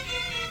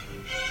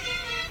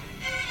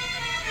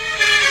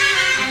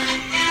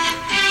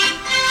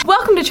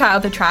to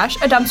Childhood Trash,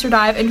 a dumpster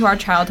dive into our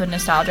childhood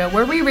nostalgia,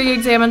 where we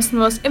re-examine some of the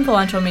most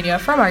influential media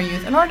from our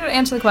youth in order to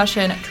answer the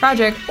question,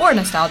 tragic or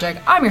nostalgic.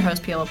 I'm your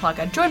host, Pia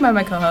LaPlaca, joined by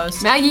my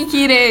co-host, Maggie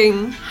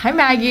Keating. Hi,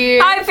 Maggie.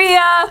 Hi,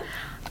 Pia.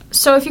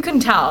 So if you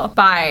couldn't tell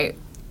by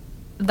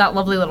that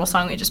lovely little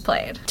song we just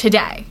played,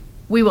 today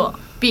we will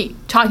be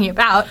talking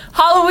about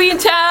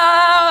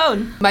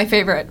Halloweentown. My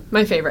favorite.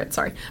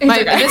 Sorry.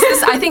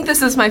 I think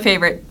this is my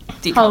favorite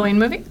decom. Halloween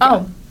movie. Yeah.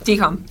 Oh,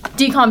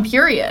 Decom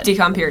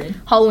period.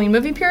 Halloween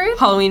movie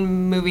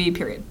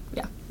period.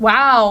 Yeah.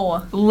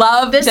 Wow.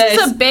 Love this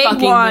is a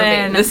big one.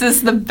 Movie. This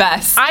is the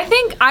best. I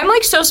think I'm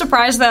like so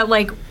surprised that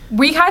like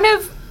we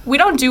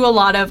don't do a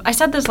lot of, I've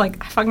said this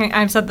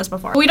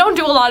before. We don't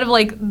do a lot of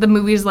like the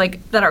movies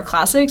like that are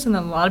classics and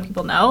that a lot of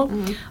people know.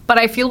 Mm-hmm. But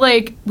I feel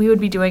like we would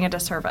be doing a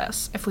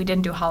disservice if we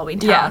didn't do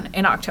Halloweentown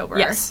in October.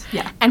 Yes.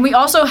 Yeah. And we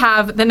also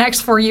have the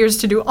next 4 years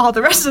to do all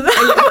the rest of them.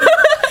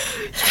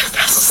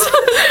 Yes.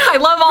 I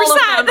love all of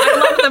them.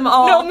 I love them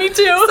all. No, me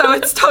too. So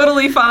it's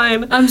totally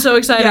fine. I'm so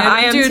excited. Yeah,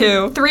 I am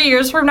too. 3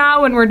 years from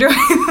now when we're doing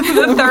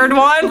the third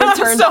one.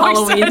 Return to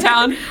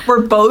Halloweentown.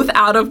 We're both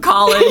out of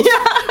college.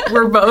 Yeah.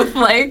 We're both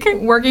like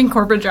working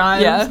corporate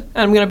jobs. Yeah. And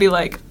I'm going to be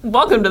like,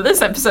 welcome to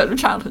this episode of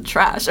Childhood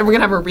Trash. And we're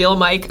going to have a real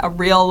mic, a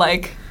real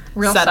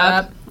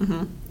setup.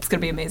 Mm-hmm. It's going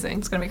to be amazing.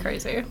 It's going to be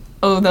crazy.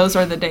 Oh, those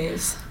are the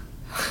days.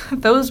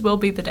 Those will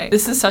be the days.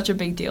 This is such a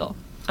big deal.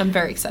 I'm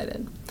very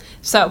excited.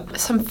 So,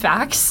 some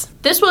facts.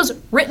 This was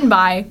written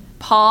by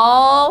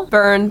Paul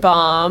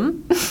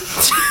Birnbaum,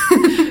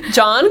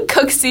 John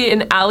Cooksey,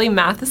 and Ali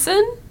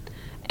Matheson,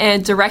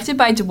 and directed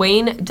by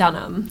Dwayne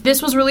Dunham.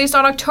 This was released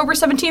on October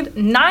 17th,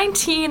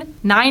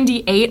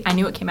 1998. I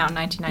knew it came out in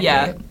 1998.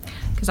 Yeah.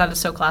 Because that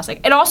is so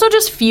classic. It also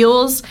just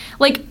feels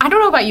like, I don't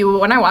know about you, but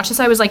when I watched this,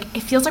 I was like,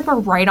 it feels like we're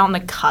right on the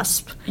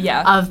cusp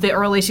of the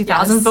early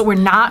 2000s, but we're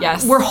not.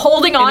 Yes. We're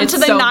holding on to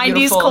the so 90s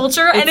beautiful.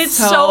 Culture, and it's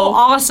so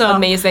awesome.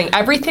 Amazing.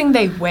 Everything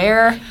they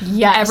wear,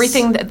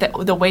 everything,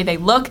 the way they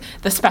look,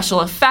 the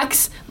special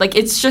effects, like,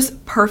 it's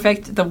just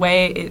perfect the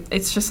way,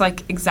 it's just,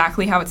 like,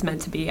 exactly how it's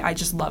meant to be. I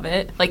just love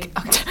it. Like,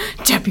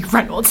 Debbie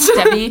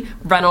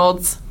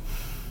Reynolds.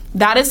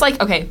 That is,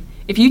 like, okay,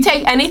 if you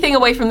take anything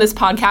away from this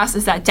podcast,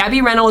 is that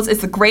Debbie Reynolds is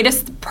the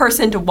greatest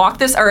person to walk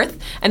this earth,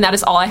 and that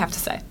is all I have to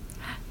say.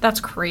 That's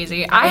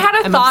crazy. I had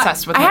a thought.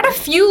 Obsessed with her. I had a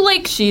few,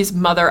 like... She's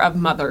mother of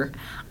mother.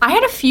 I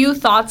had a few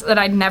thoughts that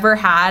I'd never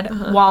had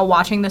while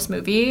watching this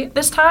movie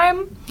this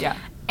time. Yeah.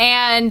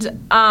 And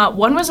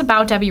one was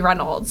about Debbie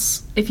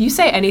Reynolds. If you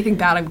say anything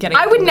bad, I'm getting...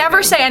 I would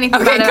never say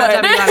anything bad about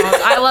Debbie Reynolds.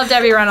 I love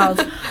Debbie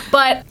Reynolds.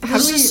 But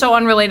this is so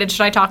unrelated.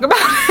 Should I talk about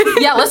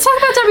it? Yeah, let's talk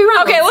about Debbie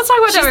Reynolds. Okay, let's talk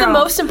about Debbie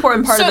Reynolds. She's the most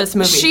important part of this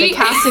movie. They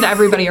casted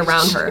everybody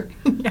around her.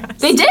 Yes.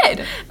 They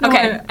did.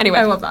 Okay, anyway.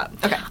 I love that.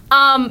 Okay.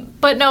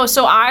 But no,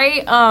 so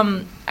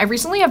I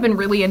recently have been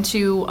really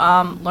into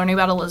learning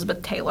about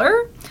Elizabeth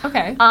Taylor.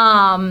 Okay.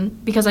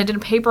 Because I did a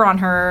paper on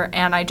her,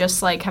 and I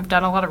just, like, have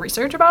done a lot of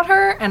research about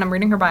her, and I'm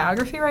reading her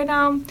biography right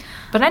now.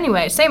 But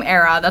anyway, same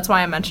era, that's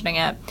why I'm mentioning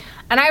it.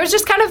 And I was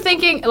just kind of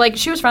thinking, like,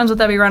 she was friends with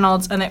Debbie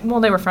Reynolds, and they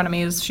were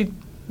frenemies. She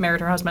married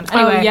her husband.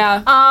 Anyway,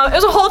 it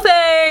was a whole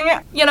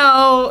thing, you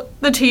know,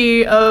 the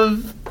tea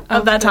of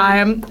that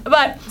time.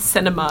 But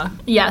cinema.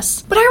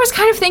 Yes. But I was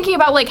kind of thinking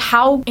about, like,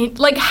 how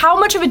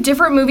much of a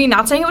different movie,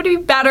 not saying it would be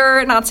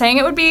better, not saying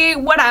it would be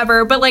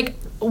whatever, but, like,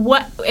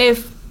 what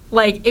if,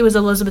 like, it was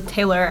Elizabeth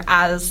Taylor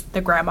as the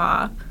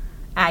grandma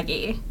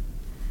Aggie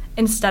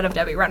instead of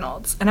Debbie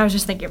Reynolds? And I was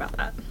just thinking about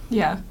that.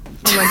 Yeah.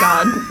 Oh my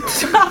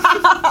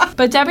god.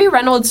 But Debbie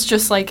Reynolds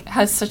just, like,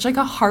 has such, like,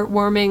 a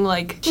heartwarming,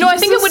 like... No, I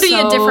think it would be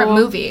a different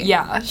movie.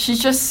 Yeah.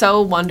 She's just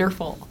so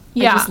wonderful.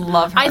 Yeah. I just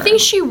love her. I think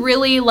she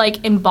really,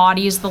 like,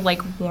 embodies the,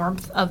 like,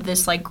 warmth of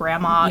this, like,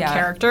 grandma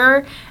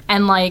character.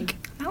 And, like...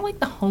 not like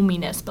the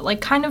hominess, but like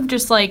kind of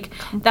just like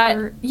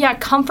comfort.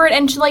 Comfort.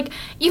 And she, like,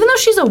 even though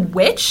she's a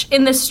witch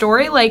in this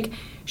story, like,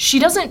 she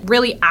doesn't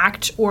really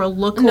act or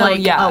look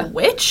a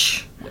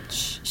witch.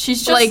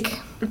 She's just like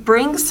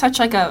brings such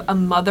like a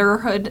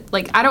motherhood.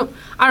 Like I don't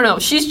know.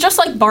 She's just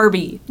like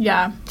Barbie.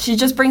 Yeah. She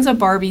just brings a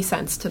Barbie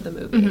sense to the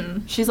movie.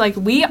 Mm-hmm. She's like,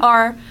 we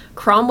are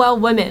Cromwell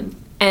women,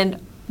 and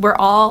we're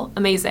all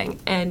amazing.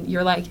 And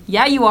you're like,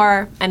 yeah, you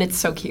are, and it's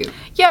so cute.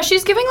 Yeah,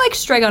 she's giving like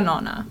Strega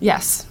Nonna.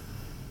 Yes.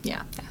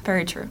 Yeah,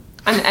 very true.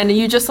 And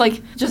you just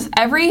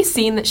every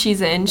scene that she's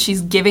in,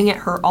 she's giving it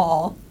her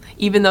all,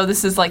 even though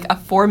this is like a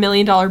 $4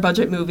 million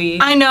budget movie.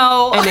 I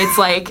know. And it's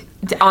like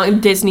on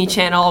Disney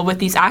Channel with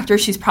these actors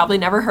she's probably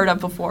never heard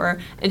of before,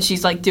 and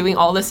she's like doing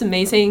all this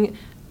amazing,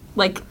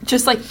 like,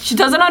 just like she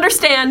doesn't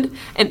understand.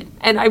 And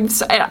I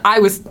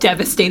was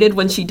devastated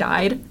when she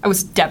died. I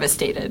was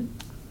devastated.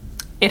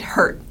 It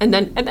hurt. And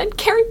then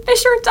Carrie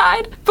Fisher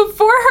died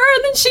before her,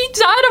 and then she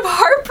died of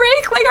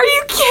heartbreak. Like, are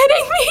you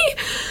kidding me?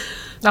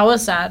 That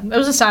was sad. It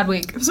was a sad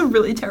week. It was a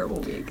really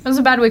terrible week. It was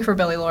a bad week for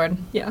Billie Lord.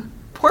 Yeah.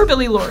 Poor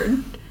Billie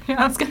Lord. Yeah,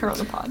 let's get her on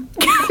the pod.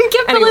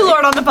 Get Billie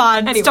Lord on the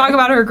pod. Let's talk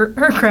about her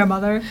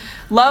grandmother.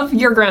 Love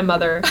your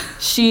grandmother.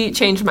 She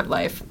changed my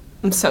life.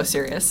 I'm so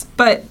serious.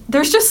 But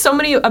there's just so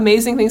many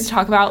amazing things to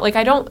talk about. Like,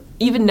 I don't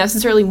even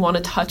necessarily want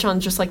to touch on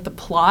just, like, the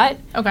plot.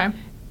 Okay.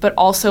 but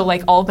also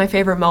like all of my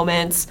favorite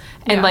moments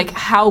and like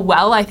how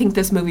well I think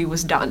this movie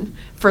was done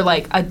for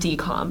like a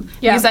DCOM.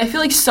 Yeah. Because I feel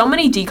like so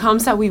many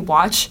DCOMs that we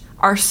watch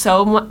are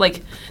so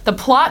like the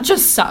plot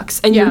just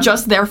sucks and you're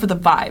just there for the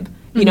vibe.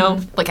 You know,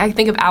 like I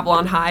think of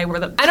Avalon High where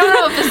I don't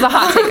know if this is a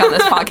hot take on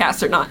this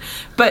podcast or not,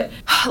 but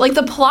like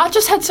the plot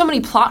just had so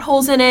many plot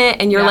holes in it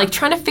and you're like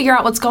trying to figure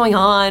out what's going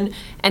on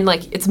and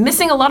like it's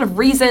missing a lot of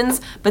reasons,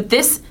 but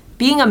this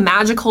being a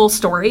magical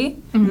story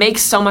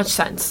makes so much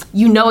sense.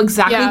 You know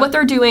exactly what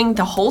they're doing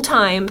the whole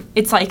time.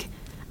 It's like,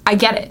 I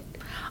get it.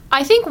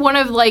 I think one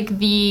of like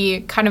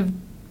the kind of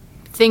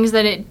things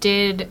that it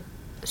did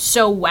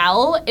so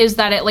well is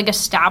that it like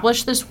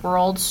established this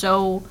world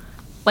so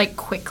like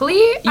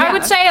quickly, I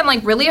would say, and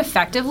like really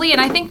effectively.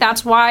 And I think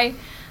that's why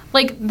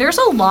like there's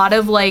a lot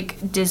of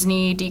like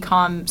Disney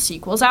DCOM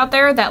sequels out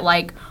there that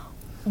like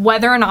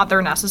whether or not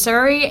they're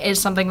necessary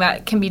is something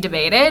that can be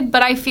debated.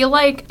 But I feel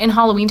like in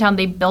Halloweentown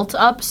they built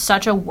up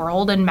such a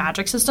world and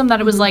magic system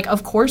that it was like,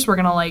 of course we're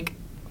gonna like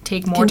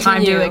take more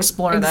time to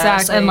explore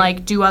this and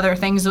like do other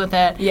things with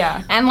it.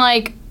 Yeah. And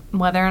like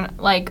whether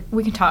like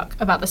we can talk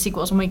about the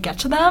sequels when we get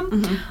to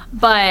them,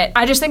 but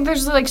I just think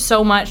there's like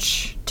so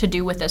much to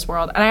do with this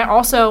world. And I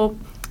also,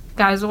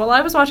 guys, while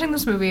I was watching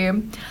this movie,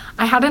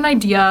 I had an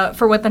idea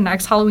for what the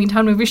next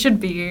Halloweentown movie should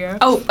be.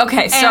 Oh,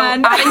 okay. So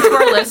adding to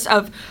our list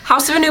of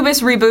House of Anubis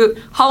reboot,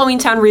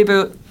 Halloweentown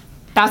reboot.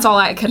 That's all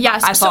I could.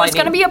 Yes. So it's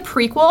going to be a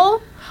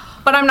prequel,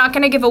 but I'm not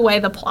going to give away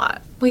the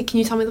plot. Wait, can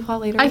you tell me the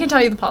plot later? I can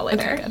tell you the plot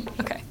later. Okay, good.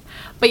 Okay.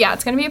 But yeah,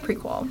 it's going to be a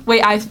prequel.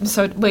 Wait,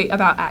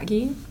 about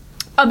Aggie?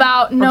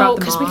 About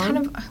because we kind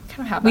of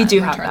have that. We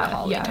do have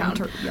that.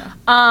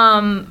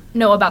 Yeah.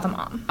 No, about the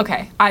mom.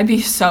 Okay, I'd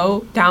be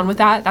so down with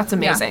that. That's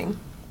amazing.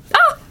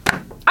 Yeah.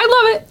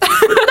 I love it.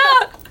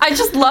 I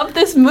just love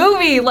this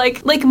movie.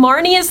 Like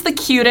Marnie is the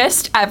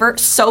cutest ever.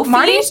 Sophie,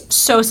 Marnie's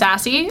so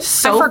sassy. I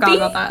forgot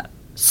about that.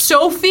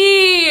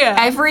 Sophie.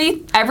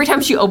 Every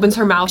time she opens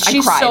her mouth, I cry.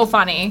 She's so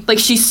funny. Like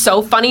she's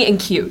so funny and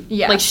cute.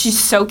 Yeah. Like she's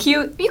so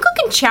cute. Are you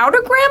cooking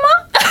chowder,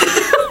 Grandma?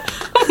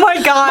 Oh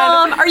my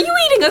God. Mom, are you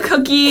eating a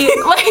cookie?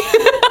 Like,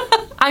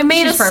 I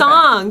made a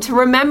song to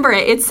remember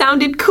it. It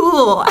sounded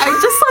cool. I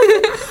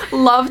just like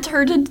loved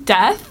her to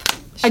death.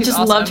 I just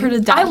loved her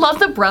to death. I love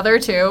the brother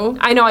too.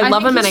 I know, I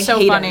love him and I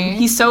hate him.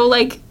 He's so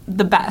like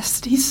the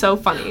best. He's so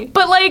funny.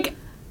 But like,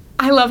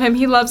 I love him.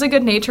 He loves a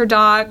good nature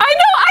dog. I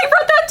know, I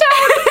wrote that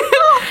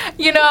down.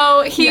 You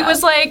know, he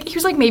was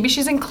like maybe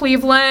she's in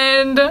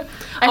Cleveland.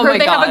 I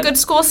heard they have a good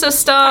school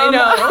system. I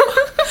know.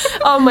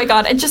 Oh my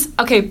God. And just,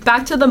 okay,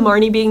 back to the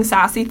Marnie being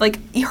sassy. Like,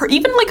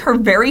 her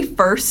very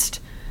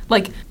first,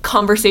 like,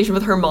 conversation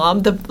with her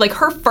mom,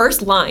 her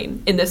first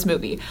line in this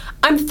movie.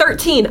 I'm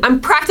 13. I'm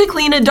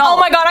practically an adult. Oh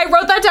my God, I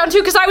wrote that down too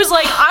because I was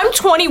like, I'm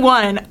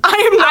 21.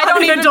 I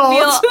don't even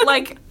adult. Feel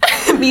like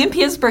me and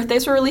Pia's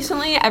birthdays were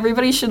recently.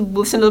 Everybody should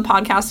listen to the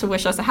podcast to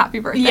wish us a happy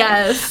birthday.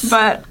 Yes.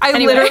 But I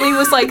literally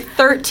was like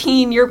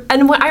 13.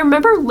 And when I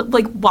remember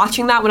like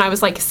watching that when I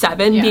was like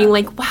 7, being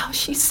like, wow,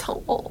 she's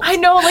so old. I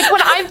know. Like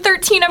when I'm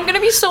 13, I'm gonna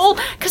be so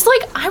old. Because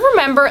like I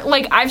remember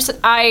like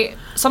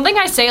something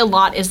I say a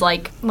lot is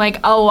like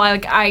oh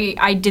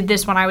I did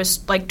this when I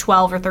was like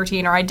 12 or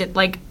 13 or I did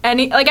like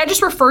I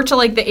just refer to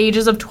like the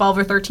ages of 12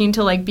 or 13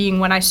 to like being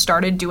when I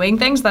started doing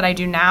things that I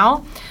do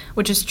now,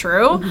 which is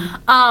true.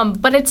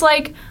 But it's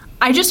like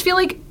I just feel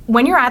like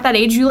when you're at that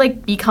age you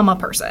like become a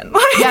person.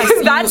 Yes,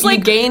 that's you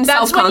gain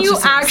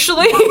self-consciousness. That's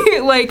when you actually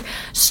like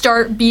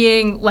start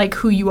being like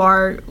who you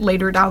are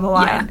later down the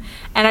line. Yeah.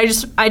 And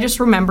I just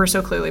remember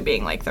so clearly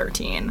being like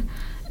 13.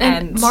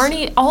 And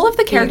Marnie, all of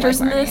the characters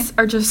in this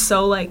are just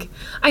so like,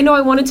 I know I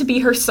wanted to be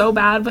her so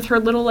bad with her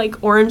little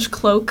like orange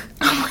cloak.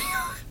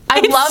 I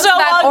love so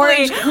that ugly.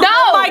 Orange. No,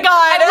 oh my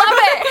God,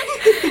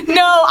 I love it.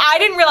 No, I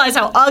didn't realize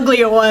how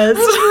ugly it was.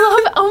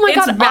 Oh my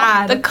God, it's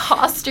bad. The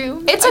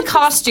costume. It's a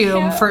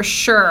costume for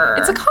sure.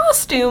 It's a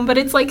costume, but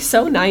it's like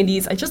so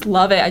 90s. I just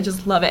love it.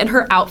 And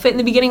her outfit in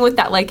the beginning with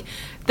that like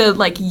the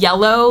like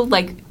yellow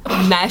like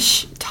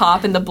mesh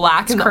top and the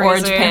black and the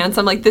orange pants.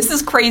 I'm like, this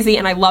is crazy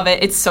and I love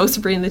it. It's so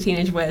Sabrina the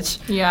Teenage Witch.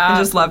 Yeah. I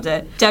just loved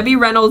it. Debbie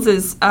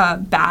Reynolds'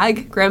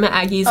 bag, Grandma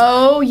Aggie's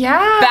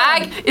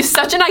bag is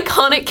such an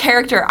iconic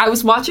character. I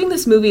was watching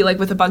this movie like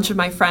with a bunch of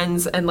my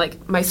friends and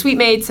like my suite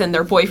mates and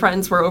their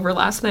boyfriends were over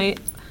last night.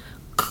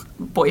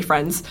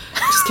 Boyfriends.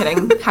 Just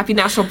kidding. Happy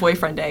National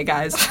Boyfriend Day,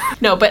 guys.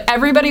 No, but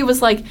everybody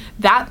was like,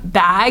 that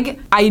bag,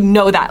 I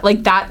know that.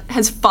 Like, that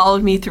has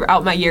followed me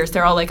throughout my years.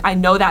 They're all like, I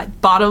know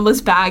that bottomless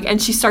bag. And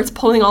she starts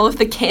pulling all of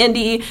the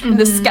candy and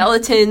the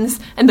skeletons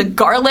and the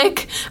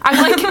garlic.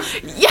 I'm like,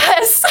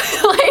 yes!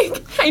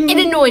 Like,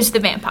 it annoys the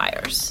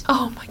vampires.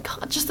 Oh my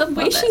God. Just the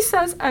way she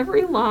says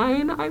every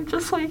line, I'm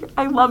just like,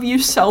 I love you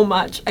so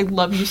much. I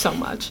love you so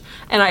much.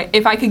 And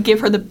if I could give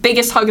her the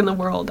biggest hug in the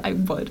world, I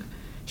would.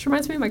 She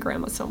reminds me of my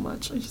grandma so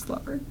much. I just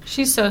love her.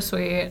 She's so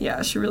sweet.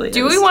 Yeah, she really is.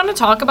 Do we want to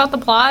talk about the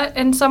plot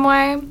in some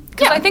way?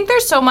 Because I think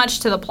there's so much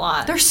to the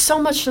plot. There's so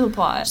much to the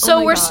plot.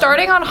 So we're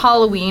starting on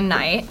Halloween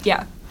night.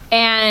 Yeah.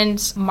 And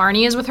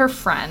Marnie is with her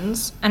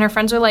friends. And her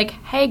friends are like,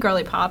 hey,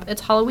 girly pop,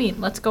 it's Halloween.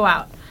 Let's go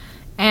out.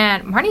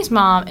 And Marnie's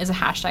mom is a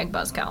hashtag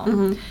buzzkill.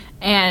 Mm-hmm.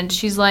 And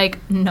she's like,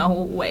 no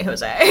way,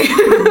 Jose.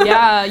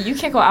 Yeah, you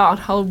can't go out on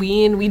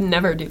Halloween. We'd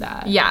never do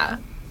that. Yeah.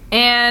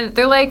 And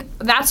they're like,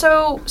 that's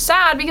so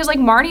sad because, like,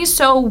 Marnie's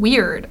so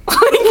weird.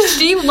 Like,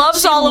 she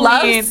loves Halloween.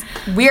 Loves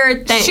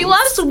weird things. She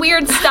loves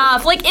weird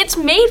stuff. Like, it's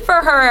made for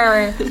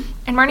her.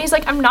 And Marnie's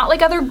like, I'm not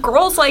like other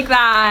girls like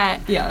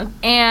that. Yeah.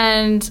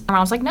 And her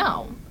mom's like,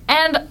 no.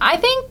 And I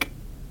think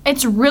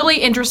it's really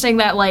interesting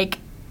that, like,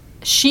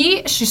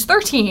 she's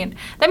 13.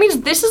 That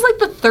means this is, like,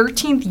 the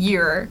 13th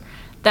year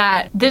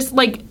that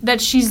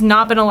she's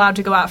not been allowed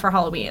to go out for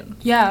Halloween.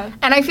 Yeah.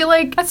 And I feel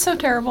like that's so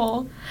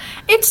terrible.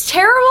 It's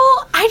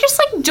terrible. I just,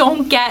 like,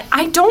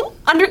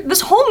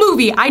 this whole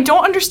movie, I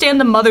don't understand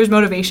the mother's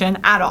motivation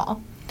at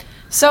all.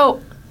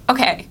 So,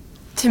 okay.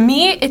 To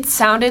me, it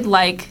sounded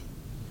like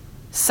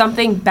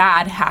something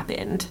bad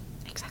happened.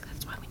 Exactly.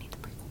 That's why we need the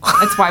prequel.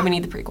 That's why we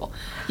need the prequel.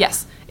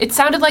 Yes. It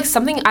sounded like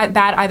something bad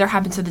either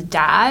happened to the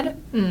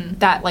dad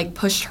that, like,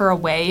 pushed her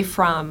away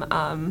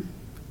from,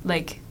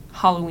 like,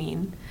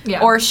 Halloween.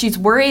 Yeah. Or she's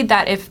worried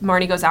that if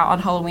Marnie goes out on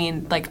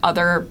Halloween, like,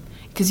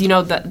 because, you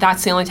know,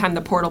 that's the only time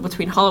the portal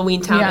between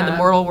Halloweentown and the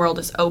mortal world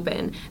is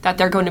open, that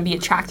they're going to be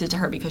attracted to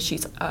her because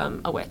she's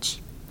a witch.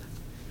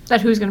 That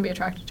who's going to be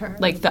attracted to her?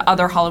 Like, the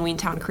other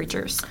Halloweentown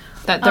creatures.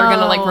 That they're going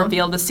to, like,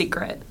 reveal the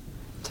secret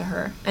to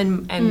her.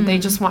 And they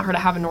just want her to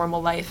have a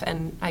normal life.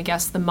 And I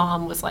guess the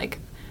mom was like,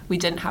 we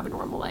didn't have a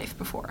normal life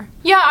before.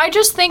 Yeah, I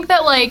just think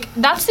that, like,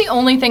 that's the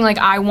only thing, like,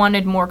 I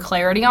wanted more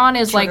clarity on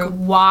is, like,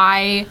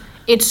 why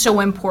it's so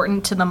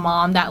important to the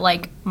mom that,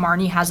 like,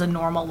 Marnie has a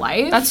normal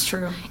life. That's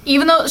true.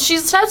 Even though she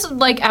says,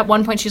 like, at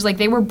one point, she's like,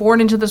 they were born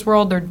into this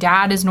world, their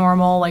dad is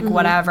normal, like,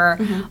 whatever.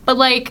 Mm-hmm. But,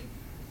 like,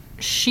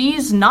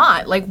 she's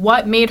not. Like,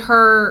 what made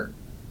her,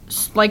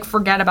 like,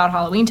 forget about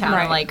Halloweentown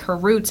and, like, her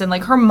roots and,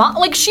 like, her mom.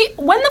 Like,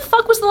 when the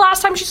fuck was the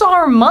last time she saw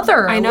her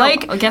mother? I know.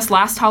 Like, I guess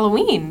last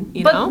Halloween,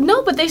 you know?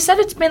 No, but they said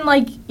it's been,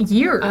 like,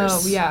 years.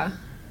 Oh, yeah.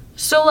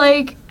 So,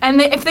 like, and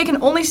if they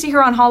can only see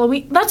her on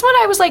Halloween, that's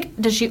what I was like,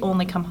 does she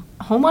only come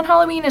home on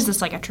Halloween? Is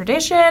this, like, a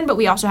tradition? But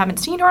we also haven't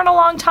seen her in a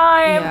long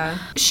time. Yeah.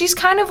 She's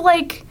kind of,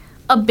 like,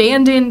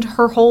 abandoned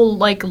her whole,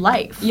 like,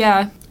 life.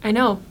 Yeah, I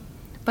know.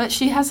 But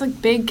she has,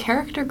 like, big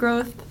character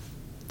growth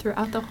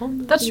throughout the whole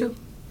movie. That's true.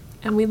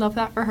 And we love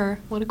that for her.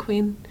 What a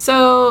queen.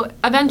 So,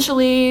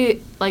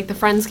 eventually, like, the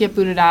friends get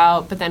booted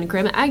out, but then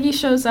Grandma Aggie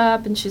shows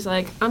up, and she's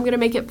like, I'm gonna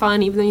make it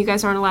fun, even though you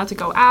guys aren't allowed to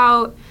go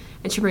out.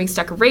 And she brings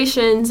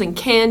decorations and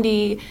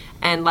candy,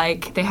 and,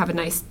 like, they have a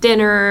nice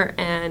dinner,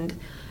 and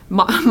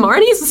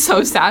Marnie's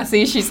so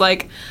sassy. She's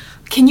like,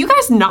 can you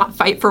guys not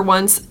fight for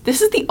once?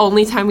 This is the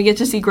only time we get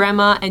to see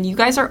Grandma, and you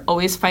guys are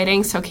always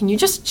fighting, so can you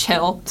just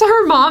chill? To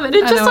her mom, and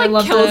it just,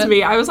 like, kills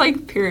me. I was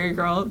like, period,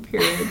 girl,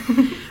 period.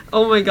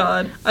 Oh, my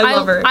God. I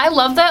love her. I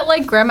love that,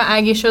 like, Grandma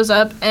Aggie shows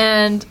up,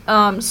 and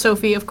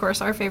Sophie, of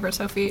course, our favorite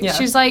Sophie,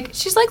 she's like,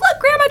 look,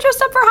 Grandma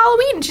dressed up for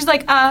Halloween. And she's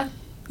like,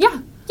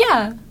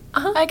 yeah.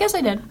 Uh-huh. I guess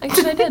I did.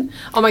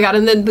 Oh my God!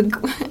 And then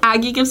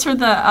Aggie gives her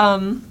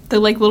the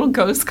like little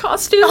ghost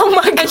costume. Oh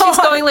my God! And she's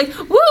going like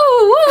woo woo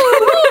woo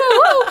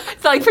woo.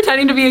 It's like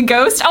pretending to be a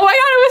ghost. Oh my God!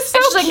 It was so.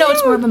 And she's cute. like, no,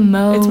 it's more of a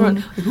moan. It's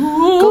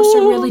more. Ghosts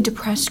are really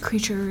depressed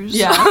creatures.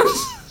 Yeah.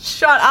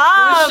 Shut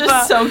up. It was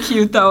just so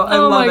cute though. I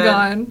love it. Oh my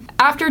God!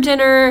 After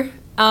dinner,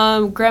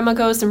 Grandma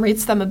goes and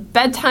reads them a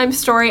bedtime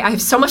story. I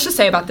have so much to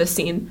say about this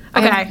scene.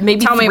 Okay, I have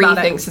maybe tell me three about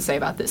things to say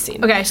about this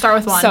scene. Okay, start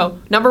with one. So,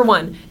 number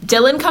one,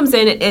 Dylan comes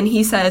in and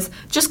he says,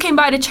 just came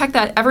by to check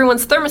that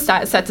everyone's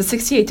thermostat is set to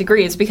 68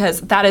 degrees because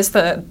that is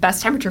the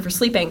best temperature for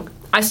sleeping.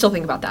 I still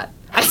think about that.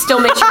 I still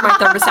make sure my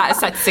thermostat is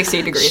set to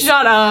 68 degrees.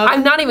 Shut up.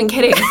 I'm not even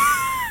kidding.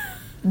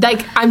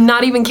 Like, I'm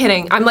not even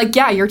kidding. I'm like,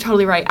 yeah, you're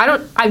totally right.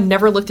 I've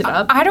never looked it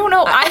up. I don't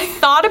know. I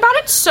thought about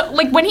it so,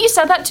 like, when he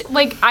said that,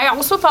 like, I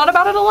also thought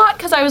about it a lot,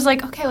 because I was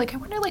like, okay, like, I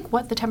wonder, like,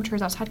 what the temperature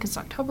is outside, because it's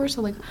October,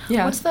 so, like,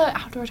 what's the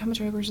outdoor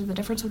temperature versus the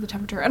difference of the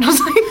temperature? And I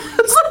was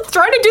like,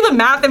 trying to do the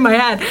math in my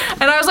head,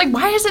 and I was like,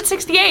 why is it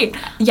 68?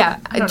 Yeah,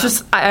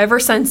 ever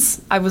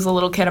since I was a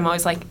little kid, I'm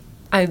always like,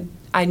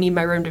 I need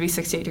my room to be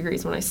 68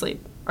 degrees when I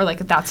sleep, or, like,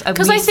 that's at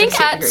least 68 degrees. Because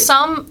I think at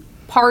some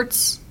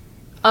parts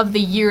of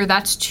the year,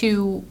 that's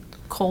too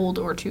cold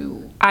or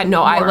too I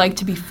like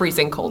to be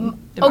freezing cold.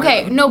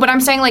 Okay, no, but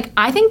I'm saying, like,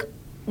 I think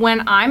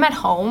when I'm at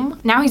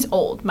home, now he's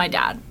old, my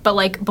dad, but,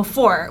 like,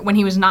 before, when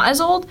he was not as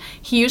old,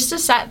 he used to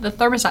set the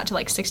thermostat to,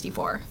 like,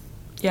 64.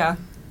 Yeah.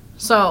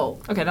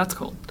 So. Okay, that's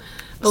cool.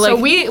 But, so,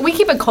 like, we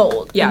keep it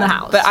cold in the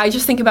house. But I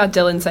just think about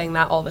Dylan saying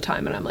that all the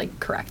time, and I'm like,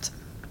 correct.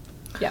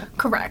 Yeah.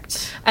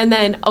 Correct. And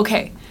then,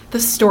 okay, the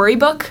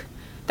storybook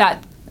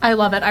that... I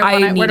love it. I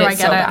want it. Where do I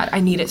get it? Bad. I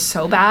need it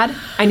so bad.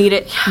 I need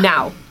it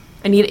now.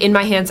 I need it in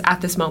my hands at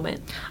this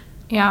moment.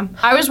 Yeah.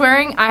 I was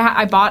wearing,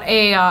 I bought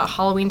a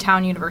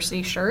Halloweentown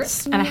University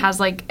shirt, and it has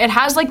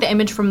the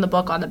image from the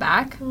book on the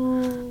back.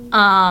 And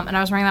I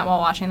was wearing that while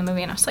watching the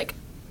movie, and I was like,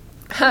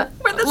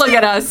 look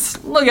at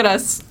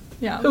us.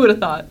 Yeah. Who would have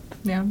thought?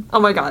 Yeah. Oh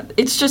my God.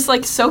 It's just,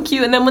 like, so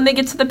cute. And then when they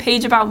get to the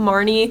page about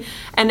Marnie,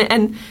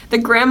 and the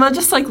grandma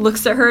just, like,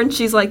 looks at her, and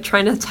she's, like,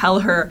 trying to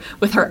tell her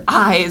with her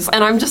eyes.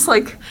 And I'm just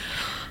like...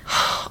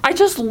 I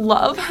just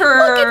love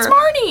her. Look, it's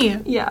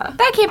Marnie. Yeah.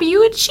 That can't be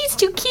you. She's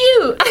too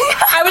cute.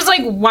 I was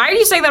like, why are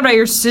you saying that about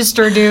your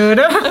sister, dude?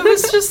 It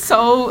was just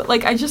so,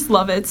 like, I just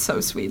love it. It's so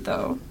sweet,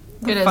 though.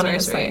 It is very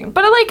sweet.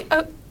 But,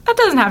 that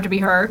doesn't have to be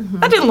her. Mm-hmm.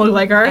 That didn't look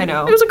like her. I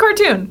know. It was a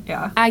cartoon.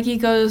 Yeah. Aggie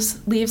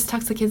leaves,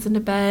 tucks the kids into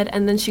bed,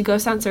 and then she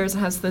goes downstairs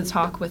and has the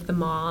talk with the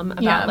mom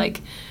about,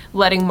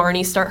 letting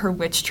Marnie start her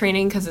witch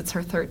training because it's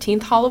her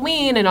 13th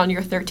Halloween, and on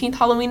your 13th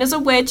Halloween as a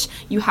witch,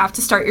 you have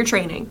to start your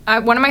training.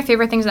 One of my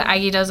favorite things that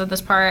Aggie does at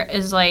this part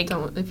is,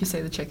 Don't, if you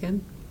say the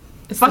chicken.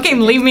 It's fucking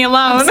leave me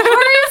alone. I'm sorry,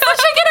 it's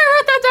the chicken. I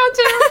wrote that down,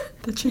 too.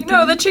 The chicken. You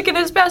know, the chicken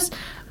is best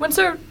when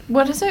served,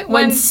 what is it?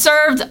 When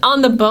served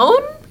on the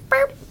bone?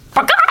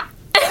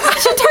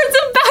 She turns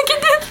him back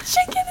into the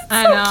chicken. It's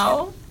I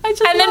know.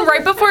 And then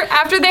right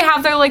after they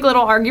have their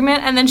little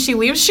argument, and then she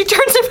leaves, she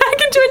turns it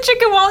back into a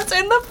chicken while it's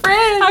in the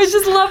fridge. I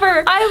just love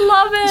her. I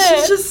love it.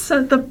 She's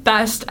just the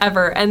best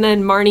ever. And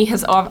then Marnie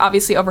has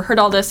obviously overheard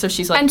all this, so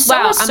she's like, and so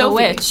wow, I'm Sophie. a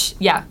witch.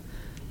 Yeah.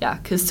 Yeah,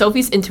 because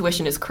Sophie's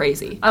intuition is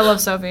crazy. I love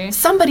Sophie.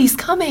 Somebody's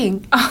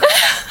coming.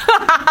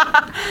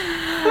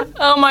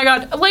 Oh my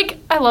god.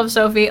 I love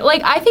Sophie.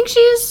 I think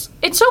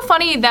it's so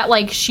funny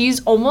that,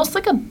 she's almost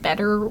a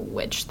better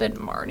witch than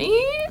Marnie.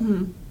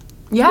 Mm-hmm.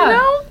 Yeah. You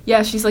know?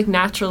 Yeah, she's,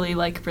 really,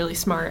 really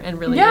smart and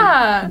really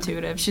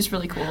intuitive. She's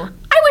really cool.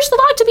 I wish the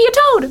log to be a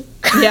toad.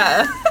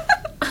 Yeah.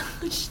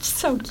 She's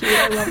so cute.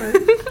 I love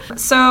her.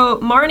 So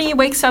Marnie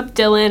wakes up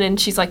Dylan, and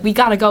she's like, we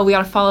gotta go. We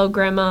gotta follow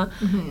Grandma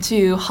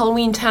to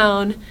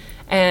Halloweentown.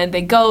 And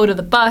they go to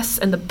the bus,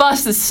 and the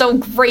bus is so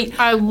great.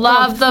 I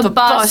love the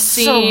bus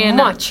scene so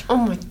much. Oh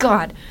my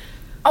god.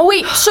 Oh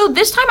wait, so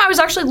this time I was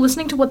actually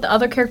listening to what the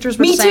other characters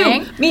were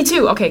saying. Me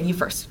too. Okay, you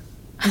first.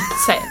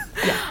 Say it.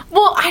 Yeah.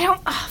 Well,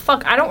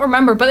 I don't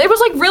remember, but it was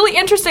really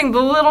interesting,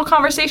 the little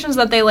conversations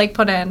that they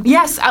put in.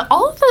 Yes,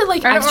 all of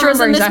the extras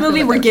in this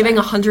movie were giving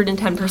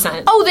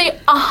 110%. Oh,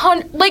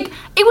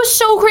 it was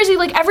so crazy.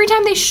 Every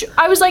time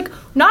I was like,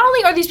 not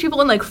only are these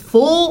people in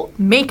full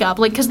makeup,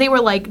 because they were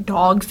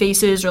dog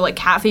faces or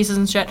cat faces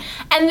and shit,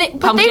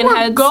 but they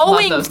were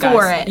going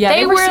for it. Yeah,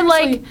 they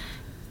were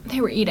they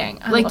were eating.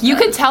 You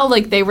could tell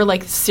they were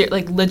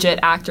legit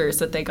actors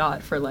that they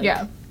got for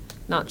yeah.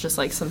 Not just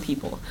some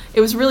people.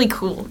 It was really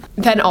cool.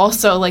 Then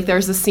also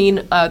there's a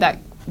scene that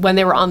when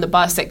they were on the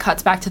bus, it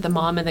cuts back to the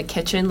mom in the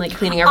kitchen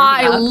cleaning everything up.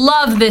 I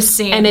love this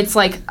scene. And it's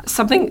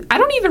something I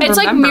don't even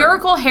remember. It's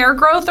miracle hair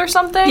growth or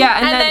something. Yeah,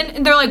 and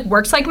then they're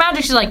works like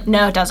magic. She's like,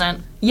 no, it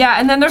doesn't. Yeah,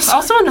 and then there's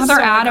also another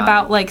ad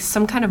about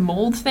some kind of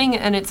mold thing,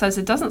 and it says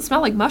it doesn't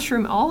smell like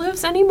mushroom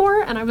olives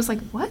anymore. And I was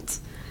like, what?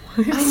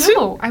 I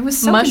know. I was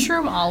so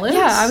mushroom olives.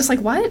 Yeah, I was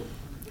like, what?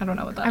 I don't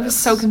know what that is. I was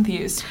so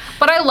confused.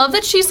 But I love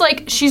that she's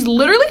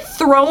literally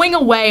throwing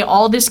away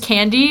all this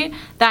candy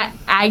that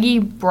Aggie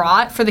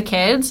brought for the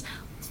kids,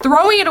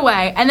 throwing it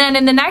away. And then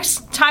in the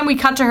next time we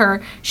cut to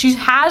her, she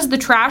has the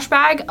trash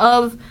bag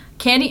of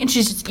candy and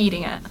she's just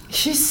eating it.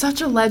 She's such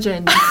a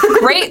legend.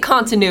 Great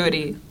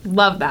continuity.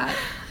 Love that.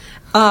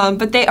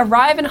 But they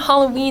arrive in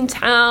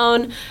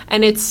Halloweentown,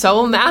 and it's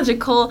so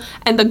magical.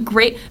 And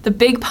the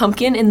big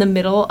pumpkin in the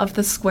middle of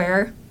the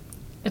square.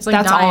 It's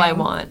that's dying. all I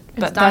want.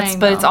 But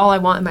it's all I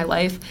want in my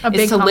life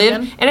is to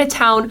live in a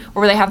town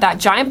where they have that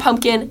giant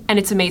pumpkin, and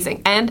it's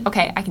amazing. And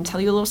okay, I can tell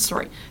you a little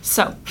story.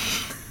 So,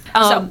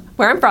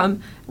 where I'm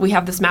from, we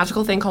have this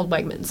magical thing called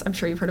Wegmans. I'm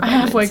sure you've heard of Wegmans. I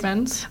have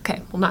Wegmans.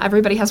 Okay, well, not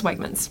everybody has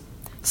Wegmans.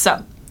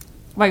 So,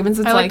 Wegmans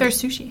is I like their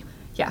sushi.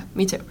 Yeah,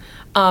 me too.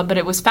 But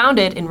it was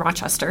founded in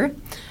Rochester.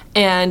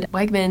 And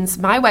my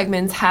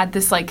Wegmans had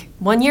this,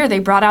 1 year they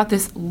brought out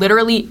this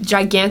literally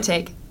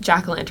gigantic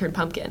jack-o'-lantern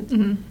pumpkin.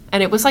 Mm-hmm.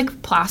 And it was,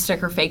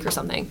 plastic or fake or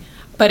something.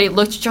 But it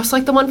looked just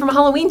like the one from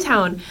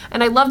Halloweentown.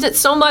 And I loved it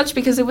so much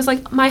because it was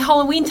my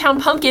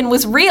Halloweentown pumpkin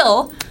was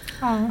real.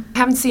 Aww. I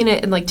haven't seen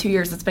it in, 2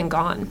 years. It's been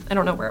gone. I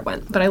don't know where it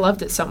went. But I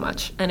loved it so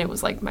much. And it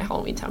was, my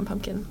Halloweentown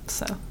pumpkin.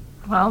 So.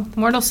 Well,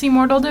 mortal see,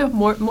 mortal do.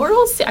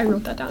 Mortal see. I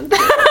wrote that down.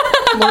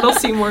 Mortal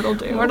see, mortal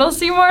do. Mortal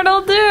see,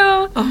 mortal do.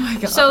 Oh my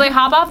god. So they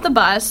hop off the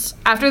bus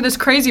after this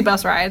crazy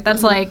bus ride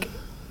that's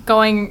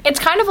going. It's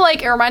kind of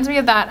it reminds me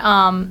of that.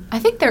 I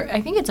think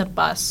it's a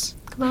bus.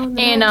 Come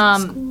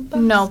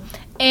on, no.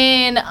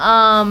 In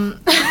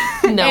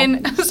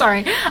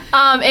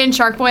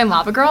Shark Boy and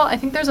Lava Girl, I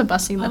think there's a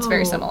bus scene that's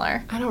very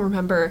similar. I don't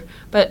remember,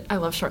 but I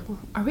love Shark.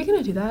 Are we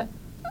gonna do that?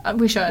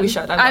 We should.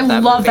 I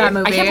love that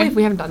movie. I can't believe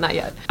we haven't done that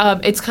yet.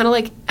 It's kind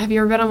of have you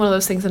ever been on one of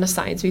those things in a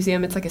science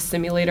museum? It's a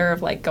simulator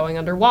of going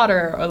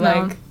underwater or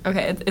No.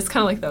 Okay, it's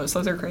kind of those.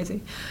 Those are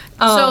crazy.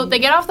 So they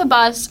get off the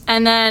bus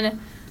and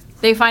then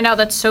they find out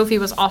that Sophie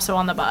was also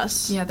on the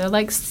bus. Yeah, they're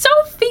like,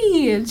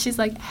 Sophie! And she's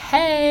like,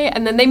 hey.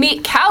 And then they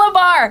meet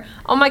Calabar!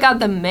 Oh my god,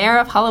 the mayor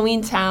of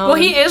Halloweentown. Well,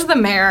 he is the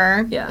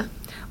mayor. Yeah.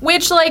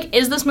 Which, like,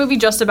 is this movie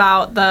just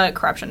about the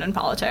corruption in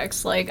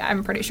politics? Like,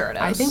 I'm pretty sure it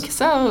is. I think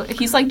so.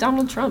 He's like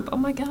Donald Trump. Oh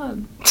my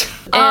god.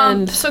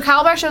 And so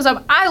Calabar shows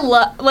up. I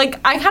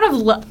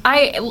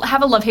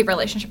have a love-hate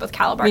relationship with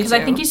Calabar because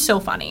I think he's so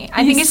funny.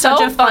 I think he's such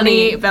a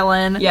funny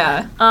villain.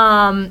 Yeah.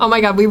 Oh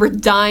my god, we were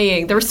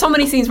dying. There were so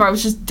many scenes where I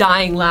was just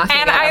dying laughing.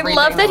 And I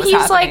love that he's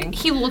happening. Like,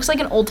 he looks like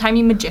an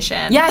old-timey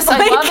magician. Yes,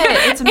 like, I love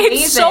it. It's amazing.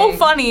 It's so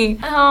funny.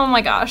 Oh my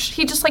gosh.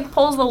 He just, like,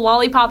 pulls the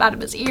lollipop out of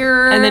his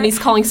ear. And then he's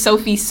calling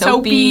Sophie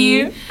Soapy.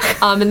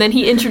 And then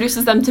he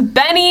introduces them to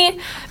Benny,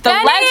 the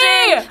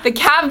legend, the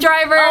cab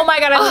driver. Oh my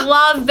god, I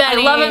love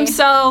Benny. I love him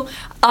so.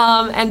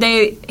 And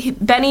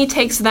Benny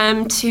takes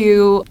them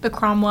to the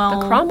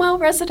Cromwell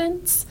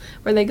residence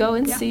where they go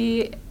and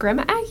see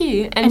Grandma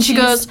Aggie. And she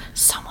goes,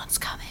 someone's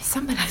coming.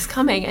 Somebody's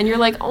coming. And you're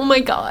like, oh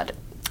my god.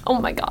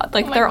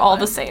 Like, they're all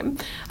the same.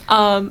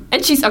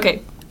 And she's,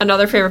 okay,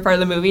 another favorite part of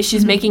the movie,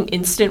 she's making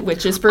instant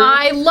witch's brew.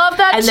 I love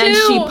that and too. And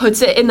then she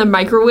puts it in the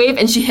microwave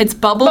and she hits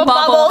bubble,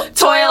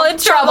 toil, and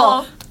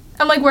trouble.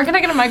 I'm like, where can I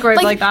get a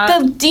microwave like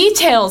that? The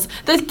details,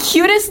 the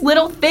cutest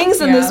little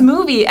things in this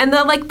movie, and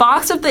the like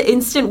box of the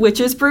instant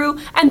witch's brew,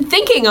 and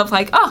thinking of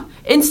like, oh,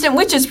 instant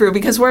witch's brew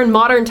because we're in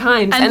modern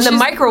times, and the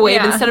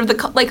microwave instead of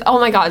the like, oh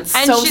my god,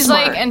 and so she's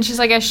smart.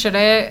 like, I should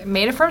have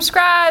made it from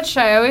scratch.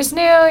 I always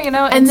knew,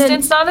 and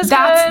instant's not as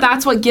good.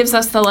 That's what gives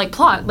us the like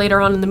plot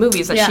later on in the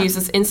movies that she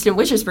uses instant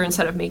witch's brew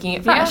instead of making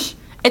it fresh.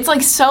 It's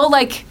like so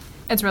like,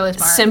 it's really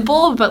smart,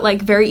 simple, but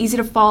like very easy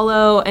to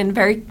follow and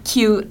very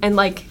cute and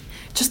like.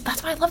 Just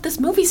that's why I love this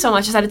movie so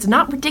much is that it's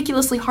not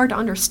ridiculously hard to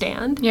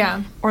understand.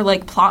 Yeah. Or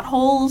like plot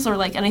holes or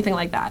like anything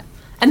like that.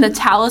 And the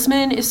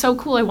talisman is so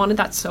cool. I wanted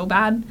that so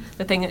bad.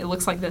 The thing, it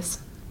looks like this.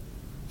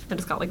 And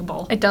it's got like a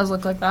ball. It does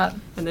look like that.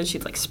 And then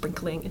she's like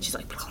sprinkling and she's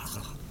like.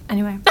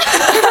 Anyway.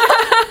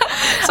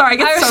 Sorry, I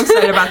get so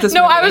excited about this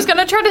movie. No, I was going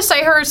to try to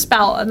say her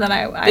spell and then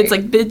I it's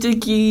like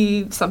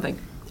bidiki something.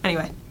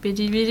 Anyway.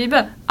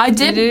 I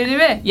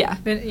did. Yeah.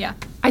 Yeah.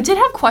 I did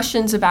have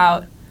questions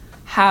about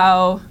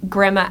how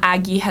Grandma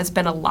Aggie has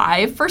been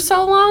alive for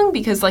so long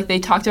because like they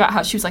talked about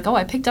how she was like, oh,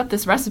 I picked up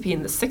this recipe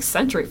in the 6th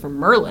century from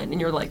Merlin, and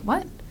you're like,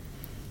 what?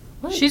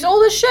 She's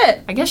old as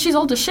shit. I guess she's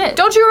old as shit.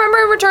 Don't you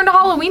remember in Return to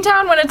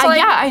Halloweentown when it's like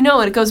yeah, I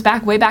know, and it goes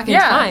way back in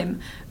time.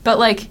 But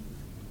like,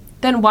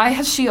 then why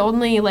has she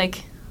only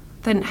like?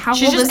 Then how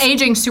she's just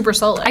aging super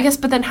slowly. I guess,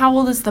 but then how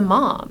old is the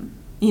mom?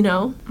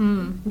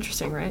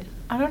 Interesting, right?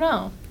 I don't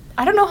know.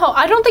 I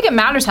don't think it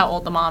matters how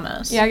old the mom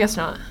is. Yeah, I guess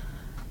not.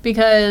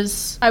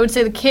 Because I would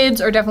say the kids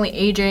are definitely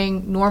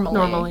aging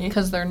normally.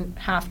 Because they're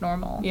half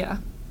normal. Yeah,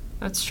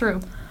 that's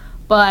true.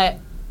 But,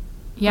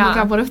 yeah. Oh my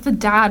god, what if the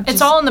dad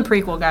It's all in the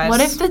prequel, guys. What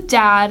if the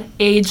dad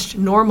aged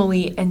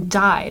normally and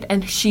died,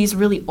 and she's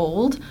really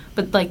old,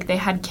 but, like, they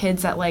had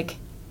kids at, like,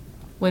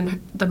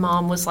 when the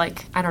mom was,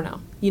 like, I don't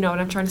know. You know what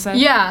I'm trying to say?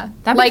 Yeah.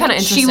 That'd be kind of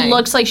interesting. She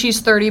looks like she's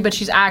 30, but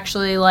she's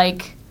actually,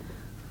 like...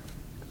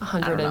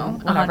 100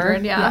 and whatever.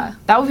 100, yeah.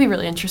 That would be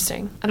really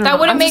interesting. I don't know. That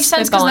wouldn't make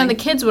sense because then the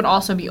kids would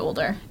also be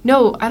older.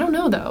 No, I don't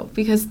know though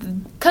because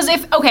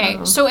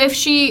so if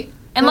she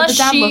unless the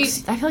dad she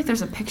looks, I feel like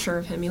there's a picture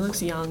of him. He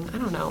looks young. I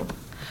don't know.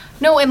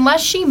 No,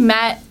 unless she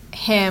met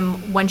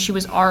him when she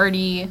was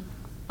already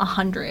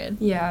 100.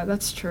 Yeah,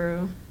 that's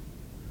true.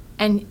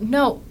 And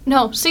no,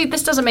 see,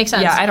 this doesn't make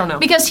sense. Yeah, I don't know.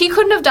 Because he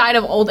couldn't have died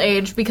of old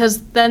age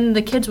because then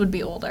the kids would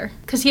be older.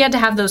 Because he had to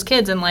have those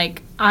kids and,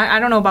 like, I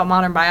don't know about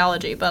modern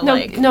biology, but,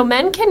 No,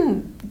 men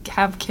can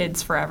have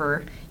kids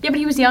forever. Yeah, but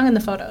he was young in the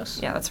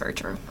photos. Yeah, that's very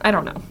true. I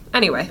don't know.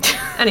 Anyway.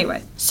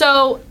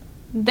 So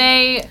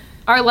they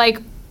are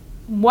like,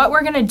 what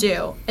we're going to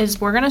do is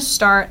we're going to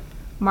start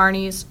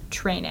Marnie's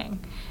training.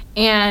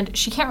 And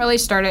she can't really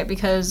start it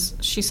because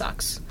she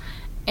sucks.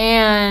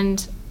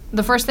 And...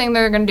 the first thing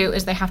they're going to do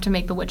is they have to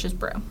make the witch's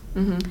brew.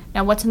 Mm-hmm.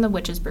 Now, what's in the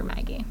witch's brew,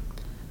 Maggie?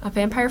 A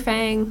vampire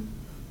fang,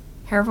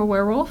 hair of a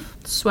werewolf,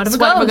 sweat of a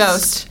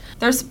ghost.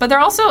 But they're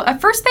also, at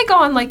first they go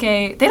on like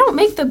they don't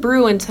make the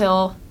brew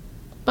until...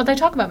 But they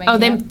talk about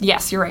making it.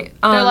 Yes, you're right.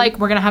 They're like,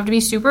 we're going to have to be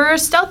super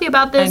stealthy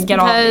about this and get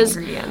all the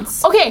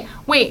ingredients. Okay,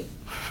 wait.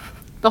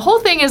 The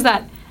whole thing is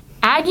that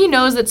Aggie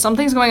knows that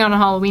something's going on in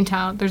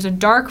Halloweentown. There's a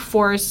dark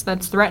force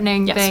that's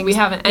threatening things. We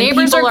haven't.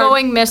 Neighbors are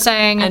going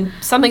missing. And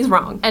something's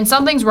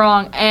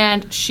wrong.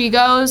 And she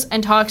goes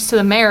and talks to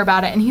the mayor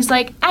about it. And he's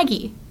like,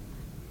 Aggie,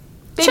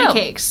 baby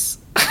cakes.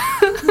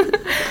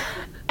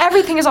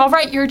 Everything is all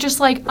right. You're just,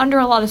 like, under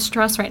a lot of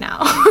stress right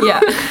now. Yeah.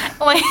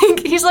 Like,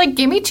 he's like,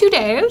 give me 2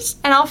 days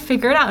and I'll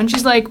figure it out. And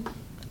she's like,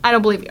 I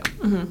don't believe you.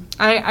 Mm-hmm.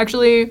 I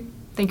actually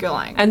think you're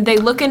lying. And they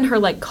look in her,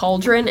 like,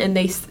 cauldron and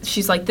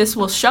she's like, this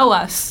will show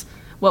us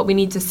what we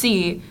need to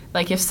see,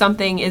 like if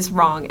something is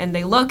wrong, and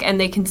they look and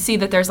they can see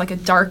that there's like a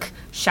dark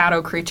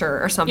shadow creature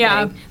or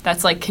something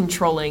that's like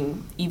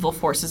controlling evil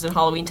forces in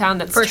Halloweentown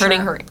that's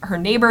turning her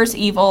neighbors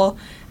evil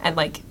and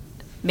like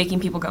making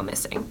people go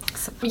missing.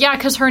 So. Yeah,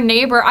 because her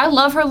neighbor, I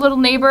love her little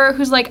neighbor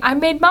who's like, I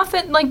made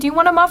muffin, like, do you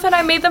want a muffin?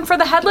 I made them for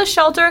the headless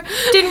shelter.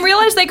 Didn't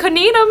realize they couldn't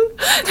eat them.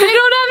 They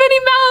don't have any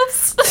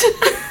mouths.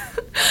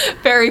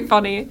 Very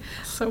funny.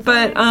 So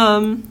funny.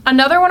 But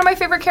another one of my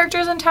favorite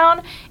characters in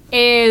town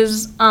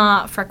is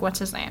frick, what's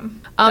his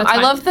name?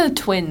 I love the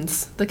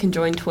twins, the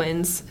conjoined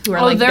twins who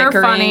are like they're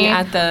bickering funny.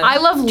 at the I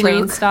love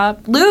train Luke.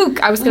 stop.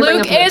 Luke, I was gonna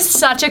bring up Luke is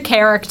such a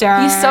character.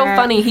 He's so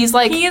funny. He's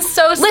like, he is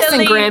so listen,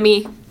 silly.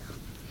 Grammy.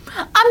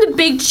 I'm the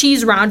big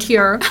cheese around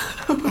here.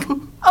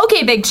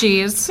 Okay, big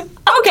cheese.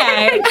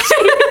 Okay.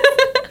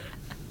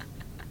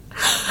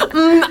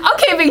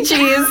 Okay, big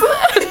cheese.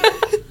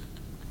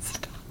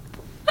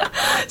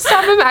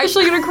 Stop, I'm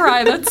actually gonna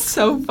cry. That's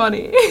so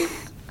funny.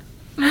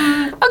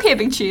 Okay,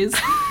 big cheese.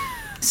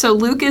 So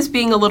Luke is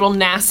being a little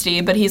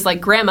nasty, but he's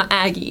like, Grandma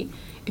Aggie,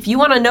 if you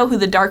want to know who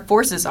the dark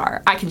forces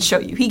are, I can show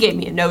you. He gave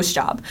me a nose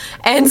job.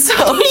 And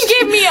so he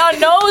gave me a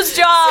nose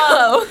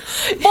job.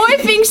 Boy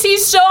thinks he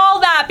saw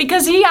that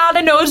because he had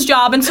a nose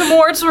job and some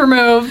warts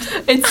removed.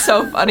 It's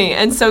so funny.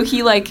 And so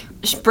he like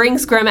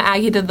brings Grandma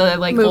Aggie to the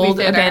like old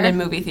abandoned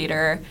movie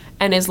theater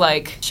and is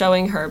like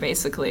showing her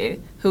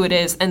basically who it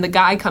is. And the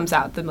guy comes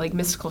out, the like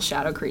mystical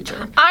shadow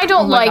creature. I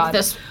don't like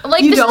this.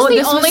 Like, this is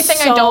the only thing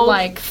I don't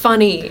like.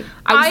 Funny.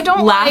 I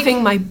was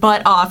laughing my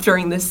butt off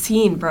during this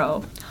scene,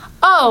 bro.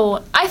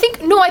 Oh, I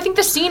think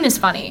the scene is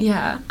funny.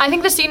 Yeah. I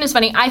think the scene is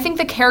funny. I think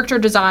the character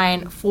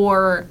design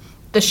for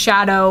the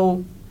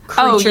shadow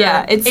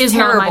creature is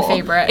terrible. one of my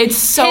favorite. It's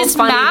so His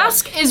funny. His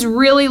mask is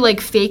really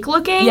like fake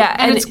looking. Yeah,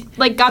 and it's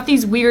like got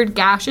these weird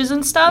gashes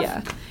and stuff.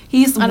 Yeah.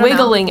 He's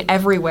wiggling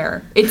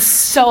everywhere. It's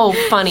so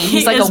funny.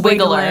 He's like a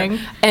wiggler. Wiggling.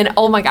 And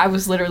oh my God, I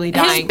was literally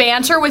dying. His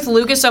banter with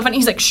Luke is so funny.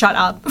 He's like, shut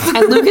up.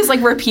 And Luke is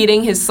like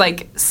repeating his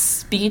like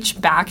speech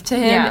back to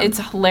him. Yeah. It's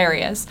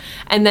hilarious.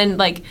 And then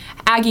like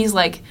Aggie's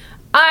like,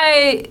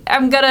 I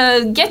am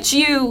gonna get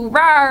you,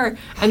 rawr.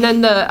 And then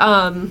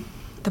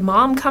the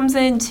mom comes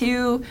in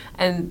too,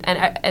 and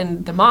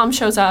the mom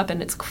shows up,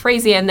 and it's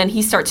crazy. And then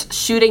he starts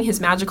shooting his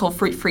magical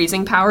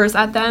freezing powers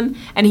at them,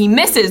 and he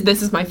misses.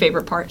 This is my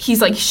favorite part.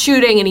 He's like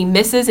shooting, and he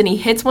misses, and he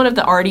hits one of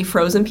the already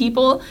frozen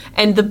people,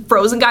 and the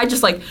frozen guy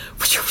just like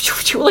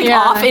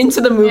off into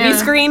the movie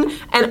screen,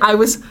 and I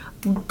was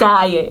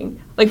dying.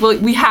 Like, well,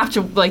 we have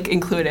to like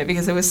include it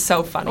because it was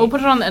so funny. We'll put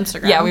it on the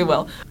Instagram. Yeah, we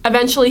will.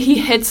 Eventually, he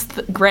hits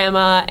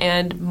grandma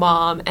and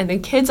mom, and the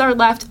kids are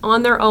left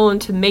on their own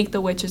to make the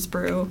witch's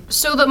brew.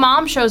 So the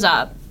mom shows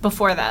up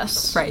before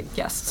this. Right.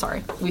 Yes.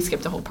 Sorry, we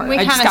skipped a whole part.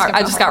 I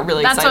just got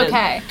really excited.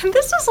 That's okay.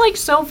 This is like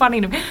so funny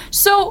to me.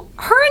 So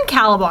her and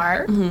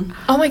Calabar. Mm-hmm.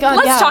 Oh my God.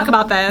 Let's talk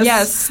about this.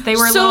 Yes, they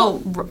were little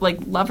like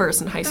lovers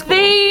in high school.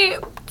 They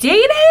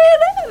dated.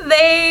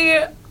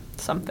 They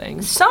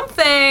something.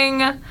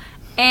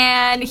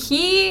 And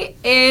he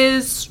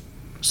is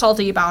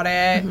salty about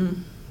it.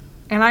 Mm-hmm.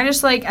 And I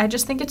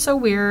just think it's so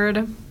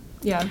weird.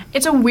 Yeah.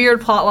 It's a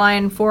weird plot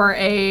line for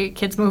a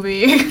kids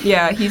movie.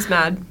 Yeah, he's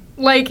mad.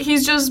 Like,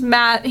 he's just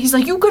mad. He's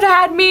like, you could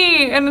have had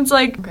me. And it's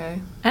like, okay.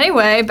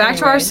 Anyway, back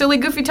to our silly,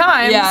 goofy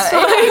times.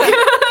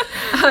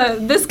 Yeah.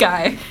 This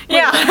guy.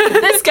 Yeah.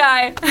 This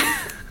guy.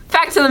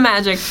 Back to the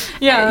magic.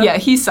 Yeah. Yeah,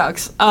 he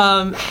sucks.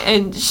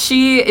 And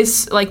she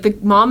is, like, the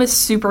mom is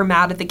super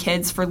mad at the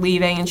kids for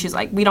leaving, and she's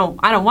like, I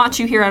don't want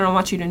you here, I don't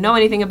want you to know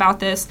anything about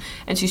this,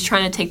 and she's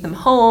trying to take them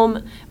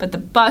home, but the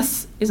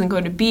bus isn't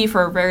going to be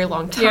for a very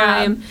long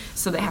time,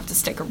 so they have to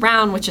stick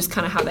around, which is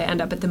kind of how they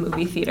end up at the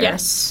movie theater.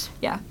 Yes.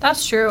 Yeah.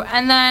 That's true.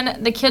 And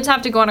then the kids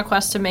have to go on a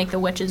quest to make the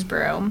witch's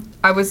brew.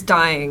 I was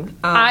dying.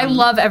 I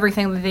love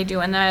everything that they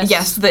do in this.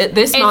 Yes,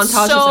 this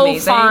montage is amazing.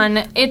 It's so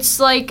fun. It's,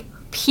 like,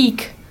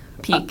 peak.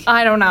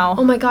 I don't know.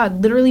 Oh my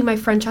God, literally my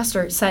friend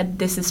Chester said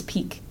this is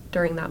peak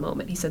during that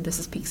moment. He said this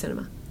is peak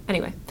cinema.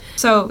 Anyway,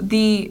 so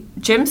the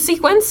gym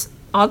sequence,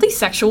 oddly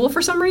sexual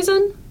for some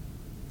reason.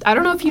 I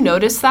don't know if you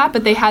noticed that,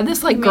 but they had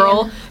this like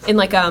girl in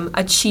like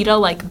a cheetah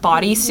like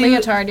bodysuit.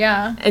 Leotard,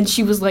 yeah. And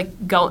she was like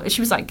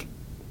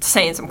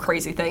saying some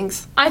crazy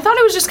things. I thought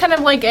it was just kind of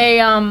like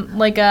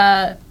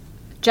a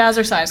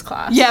jazzercise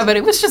class. Yeah, but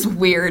it was just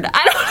weird.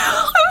 I don't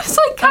know. It was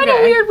like kind of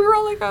weird. We were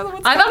all like, oh,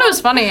 what's I thought it was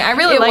funny. I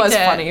really liked it. It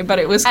was funny, but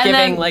it was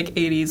giving like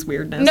 80s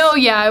weirdness. No,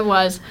 yeah, it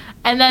was.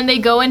 And then they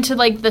go into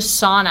like the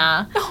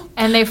sauna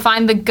and they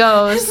find the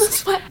ghost. The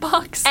sweat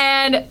box.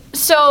 And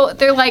so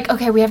they're like,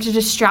 okay, we have to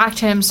distract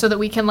him so that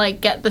we can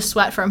like get the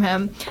sweat from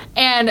him.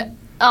 And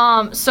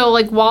so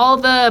like while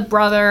the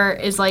brother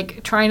is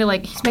like trying to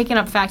like, he's making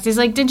up facts. He's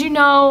like, did you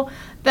know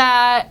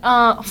that,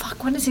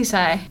 what does he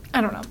say?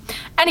 I don't know.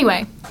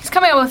 Anyway, he's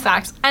coming up with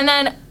facts. And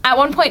then at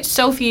one point,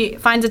 Sophie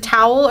finds a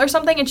towel or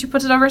something and she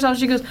puts it over herself and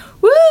she goes,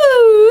 woo,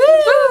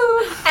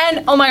 woo.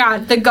 And oh my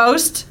God, the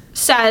ghost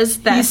says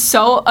that. He's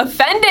so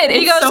offended.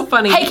 He goes, so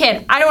funny. Hey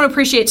kid, I don't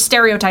appreciate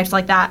stereotypes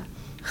like that.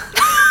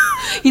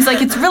 He's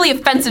like, it's really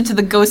offensive to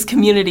the ghost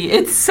community.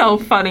 It's so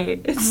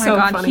funny. It's so funny. Oh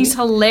my God, he's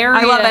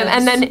hilarious. I love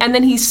him. And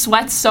then he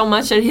sweats so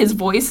much that his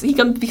voice, he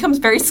becomes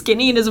very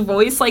skinny and his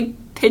voice like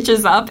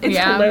pitches up. It's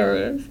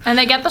hilarious. And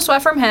they get the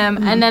sweat from him,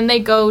 and then they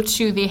go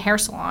to the hair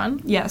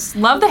salon. Yes,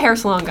 love the hair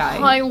salon guy.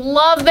 Oh, I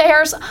love the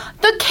hair.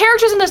 The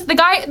characters in this. The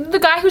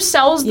guy who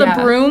sells the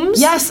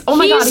brooms. Yes. Oh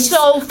my god, he's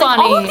so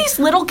funny. All of these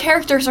little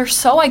characters are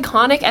so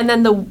iconic. And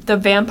then the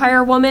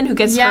vampire woman who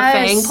gets her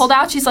fang pulled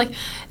out. She's like,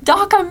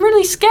 Doc, I'm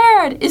really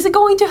scared. Is it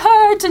going to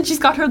hurt? And she's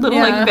got her little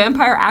like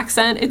vampire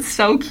accent. It's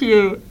so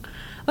cute.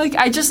 Like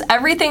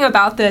everything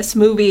about this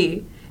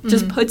movie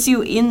just puts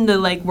you in the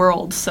like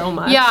world so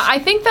much. Yeah, I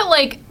think that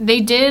like they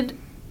did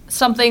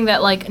something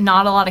that like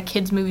not a lot of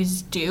kids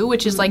movies do,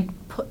 which is like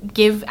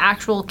give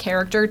actual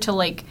character to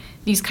like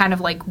these kind of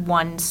like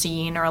one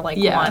scene or like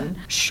one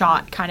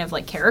shot kind of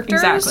like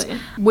characters. Exactly.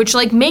 Which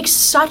like makes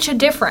such a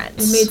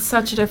difference. It made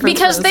such a difference.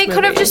 Because they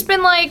could have just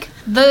been like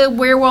the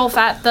werewolf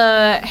at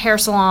the hair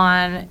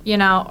salon, you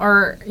know,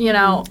 or, you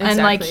know, and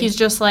like he's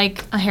just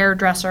like a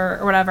hairdresser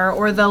or whatever.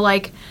 Or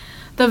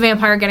the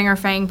vampire getting her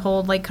fang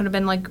pulled, like could have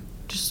been like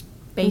just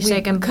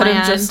basic and bland. Could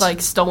have just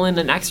like stolen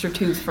an extra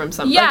tooth from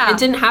something. Yeah. Like, it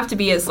didn't have to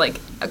be as like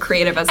a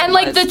creative as and it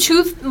like was. the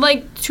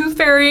tooth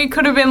fairy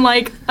could have been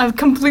like a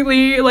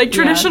completely like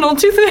traditional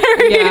tooth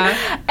fairy.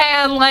 Yeah.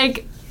 And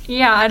like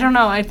I don't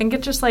know. I think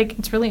it just like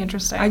it's really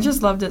interesting. I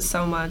just loved it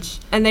so much.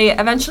 And they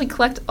eventually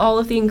collect all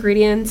of the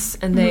ingredients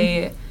and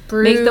they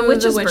make the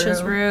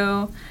witch's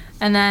brew.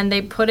 And then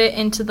they put it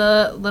into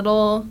the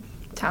little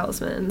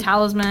talisman.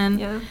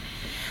 Yeah.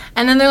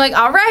 And then they're like,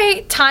 all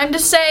right, time to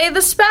say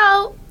the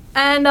spell.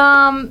 And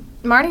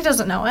Marnie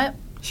doesn't know it.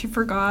 She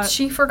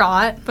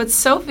forgot. But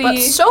Sophie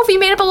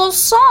made up a little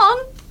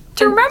song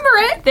to remember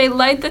it. They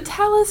light the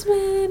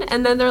talisman,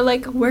 and then they're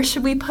like, where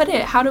should we put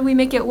it? How do we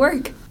make it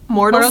work?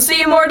 Mortal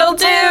see, mortal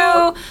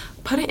do.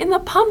 Put it in the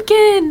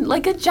pumpkin,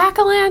 like a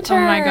jack-o'-lantern.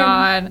 Oh, my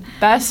God.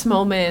 Best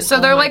moment. So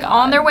they're, like,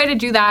 on their way to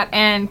do that,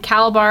 and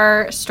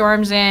Calabar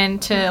storms in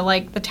to,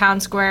 like, the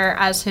town square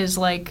as his,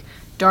 like,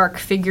 dark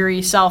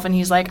figure-y self, and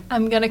he's like,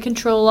 I'm gonna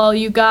control all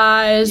you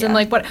guys, and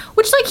like what,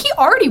 which like he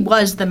already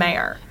was the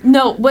mayor.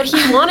 No, what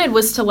he wanted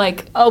was to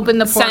like open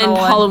the portal, send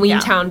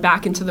Halloweentown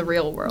back into the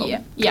real world.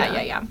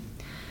 Yeah,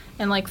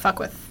 and like fuck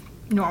with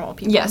normal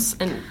people. Yes,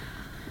 and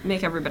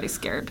make everybody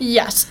scared.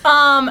 Yes,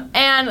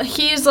 and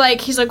he's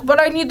like,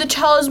 but I need the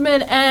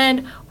talisman,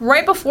 and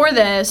right before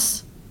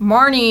this,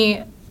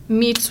 Marnie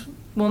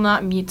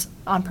not meets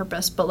on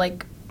purpose, but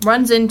like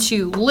runs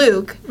into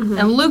Luke,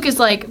 and Luke is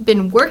like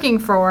been working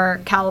for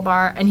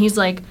Calabar, and he's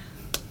like,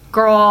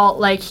 girl,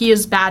 like he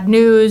is bad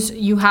news,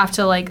 you have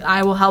to like,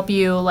 I will help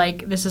you,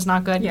 like this is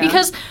not good.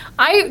 Because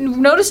I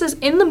noticed this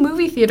in the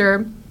movie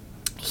theater,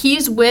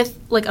 he's with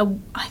like a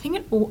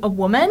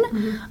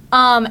woman,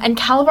 and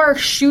Calabar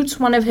shoots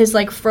one of his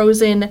like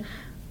frozen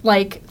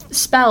like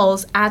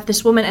spells at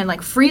this woman and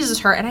like freezes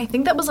her, and I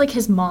think that was like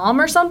his mom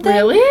or something.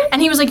 Really?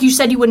 And he was like, you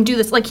said you wouldn't do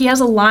this. Like he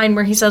has a line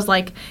where he says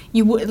like,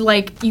 you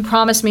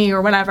promised me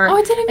or whatever. Oh,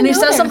 I didn't And he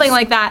notice. says something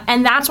like that,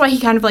 and that's why he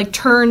kind of like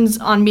turns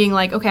on being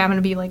like, okay, I'm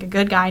gonna be like a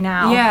good guy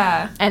now.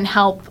 Yeah. And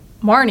help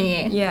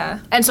Marnie. Yeah.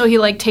 And so he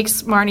like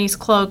takes Marnie's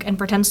cloak and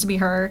pretends to be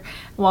her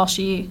while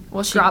she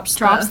drops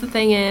the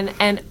thing in,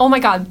 and oh my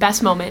god,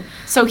 best moment.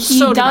 So he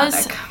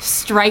does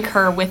strike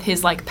her with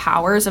his like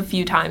powers a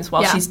few times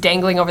while she's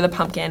dangling over the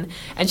pumpkin,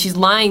 and she's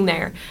lying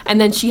there,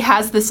 and then she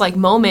has this like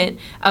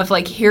moment of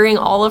like hearing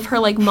all of her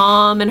like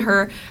mom and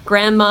her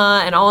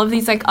grandma and all of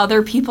these like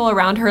other people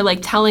around her like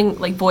telling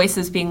like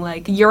voices being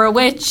like, you're a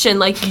witch and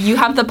like you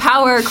have the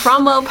power,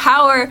 Cromwell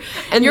power,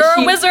 and you're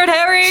a wizard,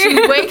 Harry.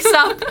 She wakes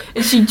up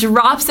and she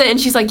drops it,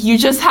 and she's like, you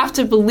just have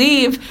to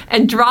believe,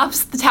 and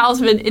drops the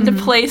talisman into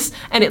place,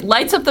 and it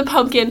lights up the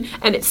pumpkin,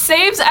 and it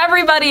saves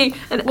everybody.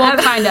 And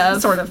kind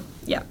of. Sort of,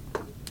 yeah.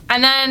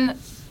 And then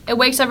it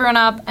wakes everyone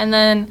up, and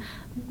then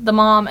the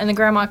mom and the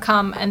grandma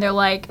come, and they're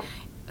like,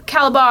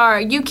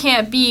 Calabar, you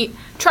can't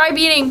try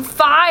beating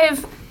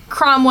five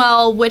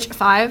Cromwell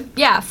witches,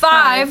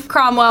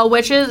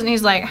 and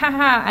he's like,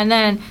 haha, and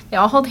then they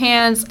all hold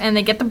hands, and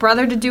they get the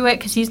brother to do it,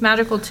 because he's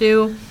magical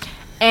too,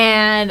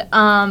 and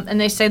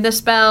they say the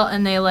spell,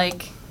 and they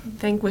like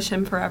vanquish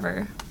him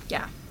forever.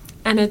 Yeah.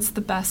 And it's the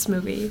best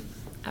movie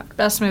ever.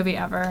 Best movie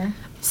ever.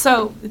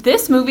 So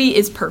this movie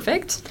is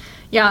perfect.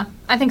 Yeah,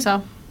 I think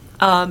so.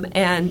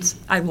 And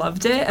I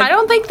loved it. I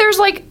don't think there's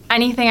like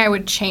anything I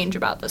would change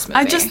about this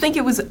movie. I just think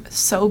it was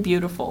so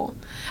beautiful.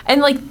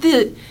 And like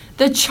the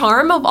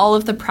charm of all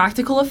of the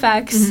practical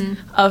effects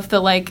of the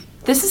like,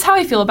 this is how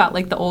I feel about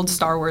like the old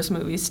Star Wars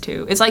movies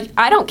too. It's like,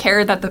 I don't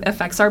care that the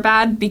effects are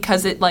bad,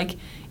 because it like,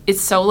 it's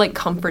so like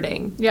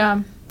comforting.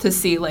 Yeah. To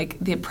see like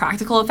the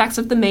practical effects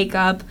of the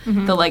makeup,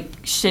 the like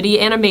shitty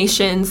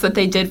animations that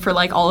they did for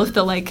like all of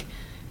the like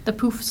the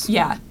poofs.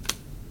 Yeah.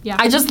 Yeah.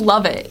 I just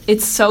love it.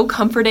 It's so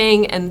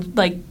comforting and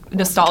like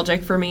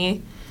nostalgic for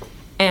me.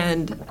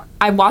 And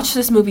I watch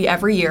this movie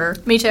every year.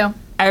 Me too.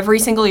 Every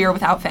single year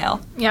without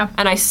fail. Yeah.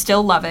 And I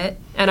still love it,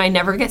 and I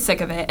never get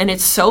sick of it. And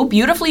it's so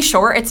beautifully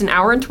short. It's an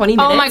hour and 20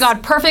 minutes. Oh my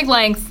god, perfect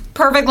length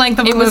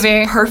of a movie.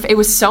 Was perfect. It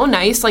was so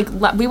nice. Like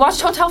we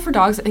watched Hotel for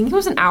Dogs. I think it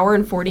was an hour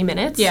and 40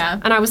 minutes. Yeah.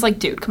 And I was like,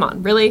 dude, come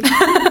on, really?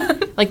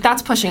 Like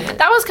that's pushing it.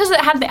 That was because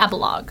it had the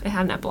epilogue. It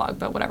had an epilogue,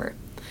 but whatever.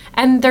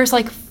 And there's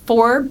like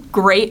 4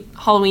 great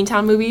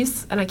Halloweentown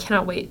movies, and I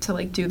cannot wait to,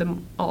 like, do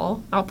them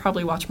all. I'll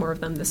probably watch more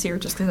of them this year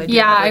just because I do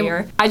it every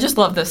year. I just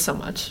love this so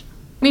much.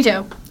 Me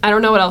too. I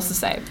don't know what else to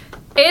say.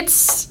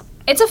 It's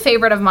a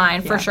favorite of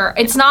mine, for sure.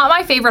 It's not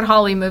my favorite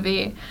Halloween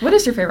movie. What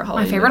is your favorite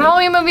Halloween movie? My favorite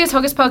Halloween movie is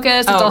Hocus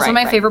Pocus. It's also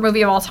my favorite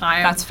movie of all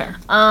time. That's fair.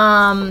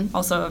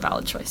 Also a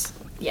valid choice.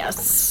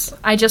 Yes.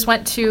 I just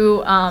went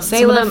to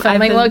some of the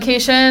filming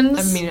locations.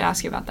 I've been meaning to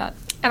ask you about that.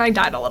 And I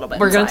died a little bit.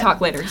 We're going to talk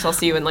later, so I'll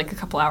see you in, like, a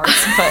couple hours.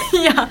 But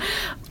yeah.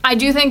 I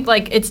do think,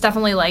 like, it's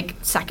definitely, like,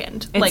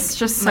 second. It's like,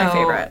 just my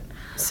favorite.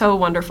 So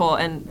wonderful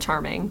and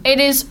charming. It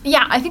is,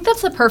 yeah, I think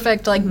that's the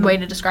perfect, like, way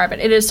to describe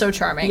it. It is so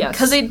charming. Yes.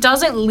 Because it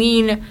doesn't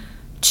lean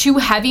too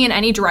heavy in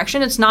any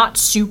direction. It's not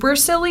super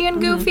silly and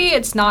goofy.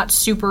 It's not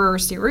super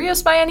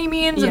serious by any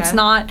means. It's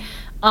not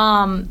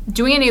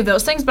doing any of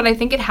those things, but I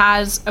think it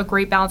has a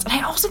great balance. And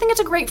I also think it's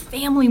a great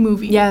family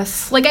movie.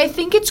 Yes. Like, I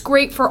think it's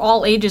great for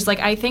all ages. Like,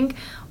 I think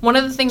one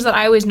of the things that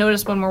I always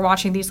notice when we're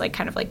watching these, like,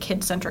 kind of, like,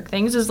 kid-centric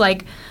things is,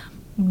 like,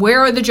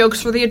 where are the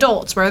jokes for the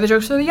adults? Where are the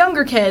jokes for the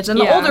younger kids and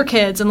the older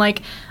kids? And,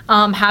 like,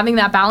 having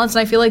that balance. And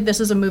I feel like this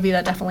is a movie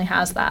that definitely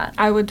has that.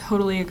 I would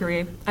totally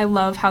agree. I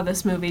love how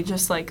this movie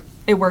just, like,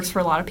 it works for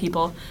a lot of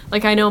people.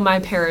 Like, I know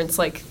my parents,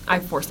 like, I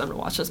force them to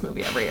watch this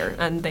movie every year,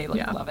 and they,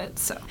 like, love it.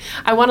 So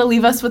I want to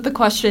leave us with the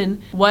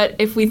question, what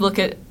if we look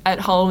at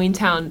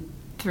Halloweentown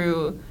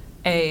through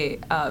a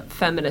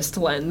feminist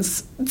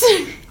lens?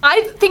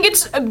 I think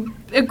it's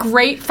a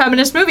great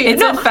feminist movie.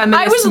 It's a feminist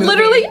I was movie.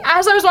 Literally,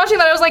 as I was watching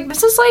that, I was like,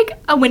 this is like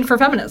a win for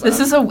feminism.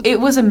 It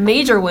was a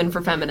major win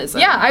for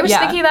feminism. Yeah, I was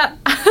thinking that.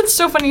 It's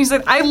so funny you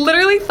said. I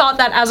literally thought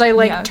that as I,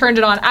 like, turned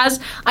it on. As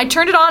I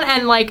turned it on,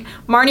 and, like,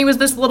 Marnie was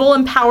this little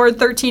empowered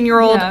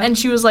 13-year-old, and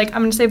she was like,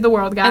 I'm gonna save the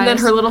world, guys. And then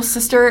her little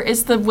sister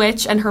is the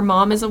witch, and her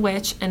mom is a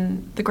witch,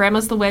 and the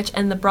grandma's the witch,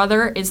 and the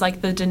brother is,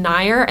 like, the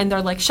denier, and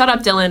they're like, shut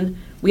up, Dylan.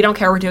 We don't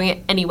care, we're doing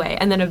it anyway.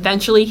 And then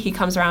eventually he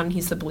comes around and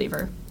he's the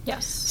believer.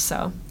 Yes.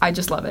 So I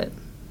just love it.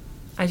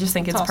 I just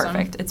think it's awesome.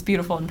 perfect. It's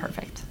beautiful and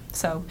perfect.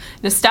 So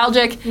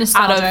nostalgic.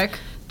 Out of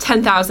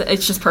 10,000,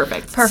 it's just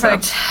perfect.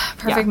 Perfect. So,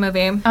 perfect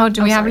movie. Oh,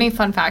 do we have any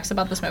fun facts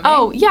about this movie?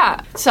 Oh,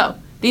 yeah. So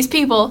these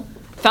people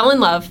fell in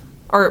love,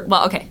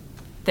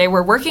 they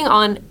were working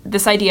on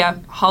this idea,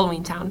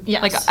 Halloweentown.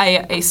 Yes.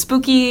 Like a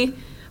spooky,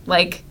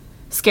 like,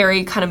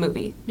 scary kind of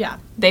movie. Yeah.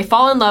 They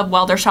fall in love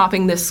while they're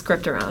shopping this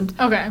script around.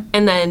 Okay.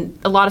 And then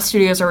a lot of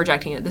studios are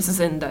rejecting it. This is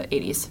in the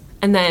 80s.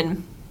 And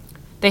then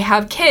they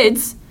have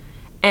kids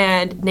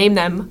and name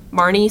them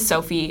Marnie,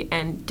 Sophie,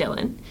 and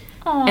Dylan.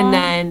 Aww. And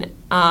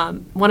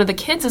then one of the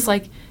kids is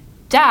like,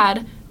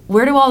 Dad,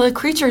 where do all the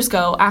creatures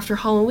go after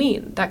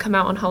Halloween that come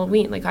out on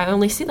Halloween? Like, I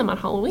only see them on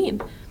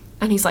Halloween.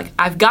 And he's like,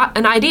 I've got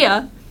an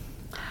idea.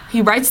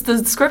 He writes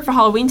the script for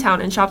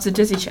Halloweentown and shops at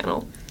Disney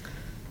Channel.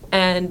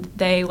 And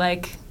they,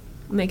 like,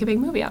 make a big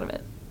movie out of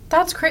it.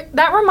 That's great.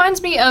 That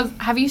reminds me of,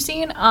 have you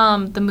seen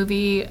the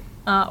movie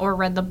or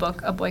read the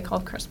book A Boy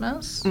Called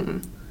Christmas?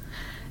 Mm-mm.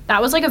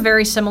 That was, like, a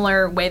very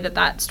similar way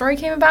that story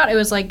came about. It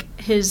was like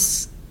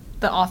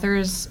the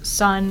author's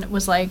son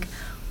was like,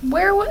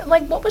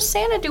 what was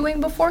Santa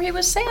doing before he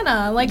was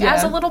Santa? Like,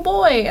 as a little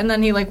boy. And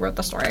then he, like, wrote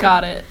the story.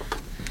 Got it.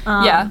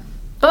 Yeah.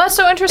 But that's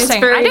so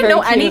interesting. I didn't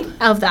know any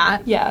of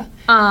that. Yeah.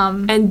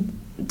 And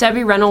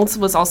Debbie Reynolds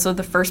was also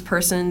the first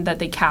person that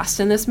they cast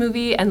in this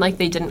movie, and, like,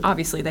 they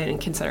didn't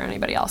consider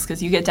anybody else,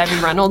 because you get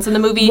Debbie Reynolds in the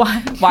movie,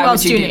 why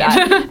would you do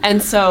that?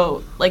 And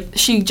so, like,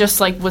 she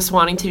just, like, was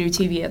wanting to do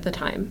TV at the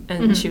time,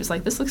 and she was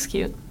like, this looks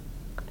cute.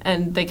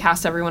 And they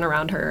cast everyone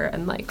around her,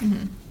 and, like,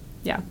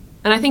 yeah.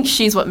 And I think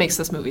she's what makes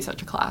this movie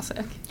such a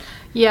classic.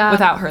 Yeah.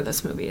 Without her,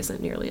 this movie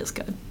isn't nearly as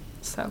good.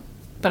 So,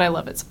 but I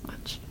love it so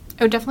much.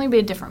 It would definitely be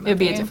a different movie. It would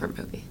be a different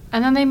movie.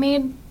 And then they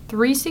made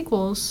 3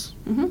 sequels.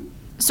 Mm-hmm.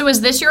 So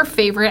is this your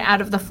favorite out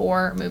of the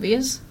 4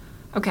 movies?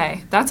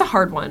 Okay, that's a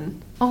hard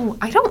one. Oh,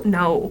 I don't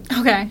know.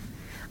 Okay.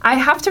 I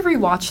have to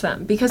rewatch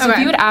them, because if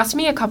you had asked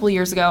me a couple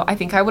years ago, I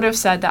think I would have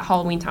said that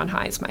Halloweentown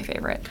High is my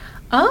favorite.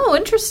 Oh,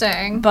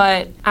 interesting.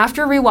 But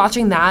after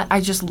rewatching that,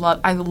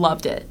 I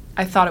loved it.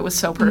 I thought it was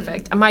so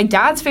perfect. And my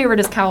dad's favorite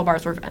is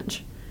Calabar's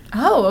Revenge.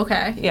 Oh,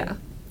 okay. Yeah.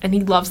 And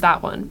he loves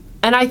that one.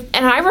 And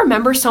I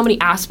remember so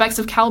many aspects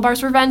of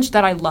Calabar's Revenge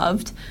that I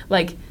loved,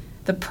 like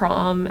the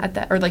prom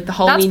or like the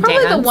Halloween dance.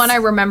 That's probably the one I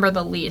remember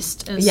the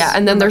least.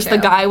 And then there's the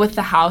guy with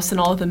the house and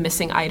all of the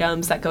missing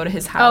items that go to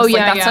his house. Oh,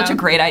 yeah, that's such a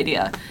great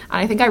idea. And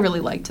I think I really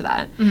liked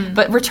that. Mm-hmm.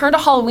 But Return to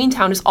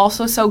Halloweentown is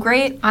also so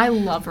great. I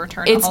love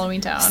Return to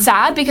Halloweentown. It's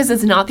sad because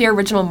it's not the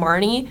original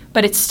Marnie,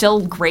 but it's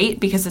still great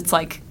because it's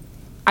like,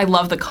 I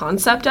love the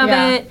concept of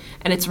it,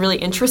 and it's really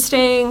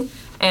interesting.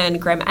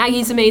 And Grandma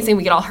Aggie's amazing.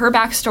 We get all her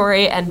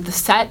backstory, and the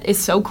set is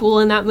so cool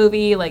in that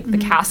movie, like the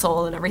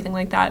castle and everything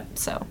like that.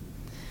 So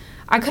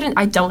I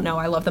don't know.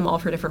 I love them all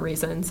for different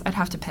reasons. I'd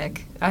have to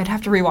pick. I'd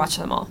have to rewatch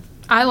them all.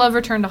 I love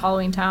Return to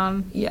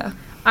Halloweentown. Yeah.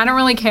 I don't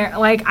really care.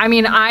 Like, I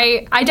mean,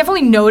 I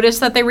definitely noticed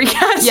that they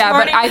recast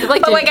Marnie,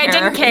 but I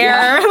didn't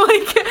care. Yeah.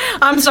 Like,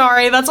 I'm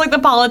sorry. That's like the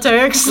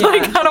politics. Yeah.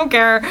 Like, I don't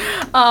care.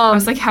 I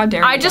was like, how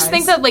dare you I just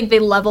think that, like, they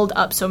leveled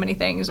up so many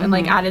things and,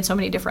 like, added so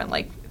many different,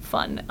 like,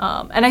 fun.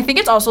 And I think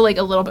it's also like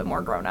a little bit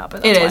more grown up.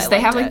 It is. They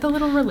have like the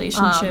little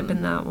relationship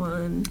in that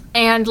one.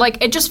 And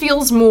like it just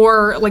feels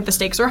more like the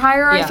stakes are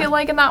higher, I feel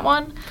like, in that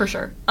one. For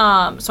sure.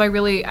 So I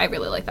really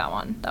like that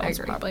one. That was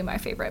probably my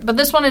favorite. But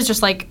this one is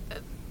just like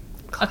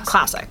a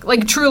classic.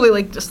 Like truly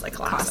like just like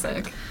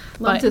classic.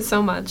 Loved it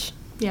so much.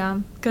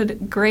 Yeah.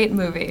 Great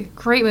movie.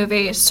 Great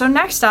movie. So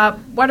next up,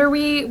 what are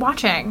we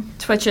watching?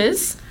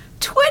 Twitches.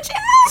 Twitches!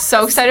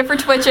 So excited for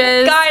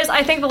Twitches. Guys,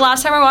 I think the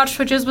last time I watched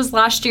Twitches was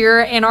last year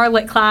in our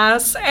lit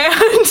class.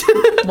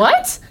 And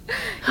what?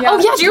 Yeah. Oh,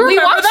 yes, do you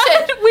remember watched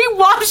that? it. We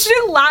watched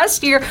it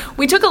last year.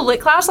 We took a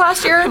lit class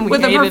last year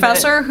with a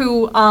professor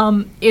who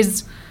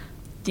is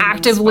Demon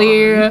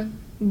actively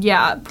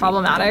spawn.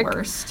 problematic. The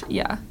worst.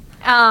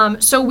 Yeah.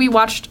 So we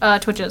watched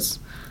Twitches.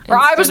 Or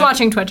I was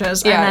watching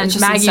Twitches, and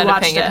then Maggie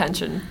watched paying it.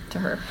 attention to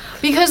her.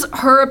 Because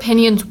her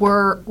opinions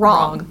were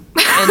wrong.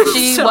 And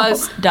she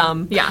was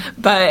dumb. Yeah.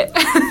 But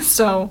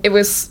so it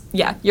was,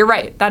 you're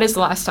right. That is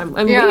the last time.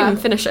 I mean, we didn't even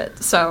finish it.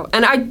 So,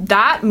 and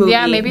that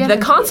movie, the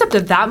concept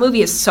of that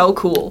movie is so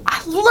cool.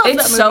 I love that movie.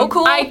 It's so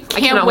cool. I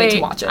cannot wait to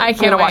watch it. I'm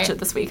going to watch it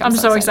this week. I'm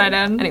so excited.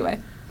 Anyway.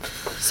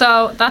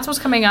 So that's what's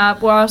coming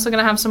up. We're also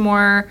going to have some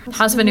more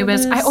House of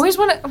Anubis. I always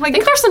want to, I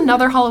think there's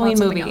another Halloween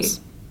movie.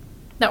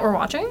 That we're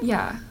watching?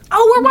 Yeah.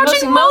 Oh, we're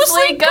watching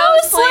Mostly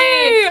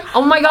Ghostly!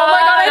 Oh my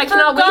god, I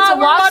cannot wait to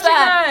watch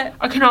that.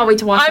 I cannot wait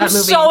to watch that movie.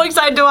 I'm so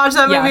excited to watch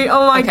that movie.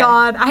 Oh my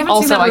god. I haven't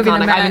seen that movie in a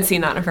minute. I haven't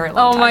seen that in a very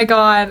long time. Oh my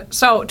god.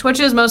 So,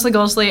 Twitches, Mostly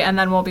Ghostly, and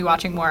then we'll be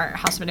watching more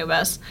House of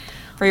Anubis.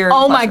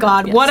 Oh my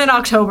god, yes. What an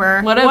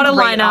October. What a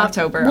lineup.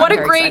 October. What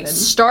a great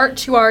start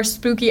to our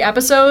spooky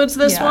episodes,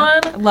 this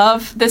one.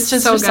 Love. This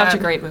is just such a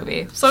great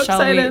movie. So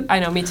excited. I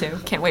know, me too.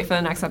 Can't wait for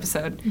the next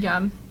episode.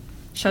 Yeah.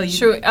 Shall you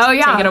take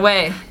it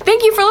away?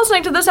 Thank you for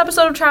listening to this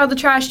episode of Child the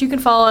Trash. You can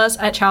follow us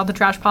at Child the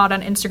Trash Pod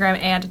on Instagram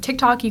and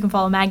TikTok. You can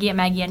follow Maggie at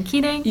Maggie and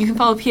Keating. You can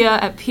follow Pia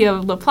at Pia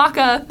La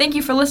Placa. Thank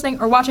you for listening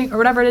or watching or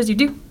whatever it is you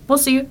do. We'll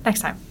see you next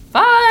time.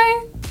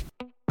 Bye!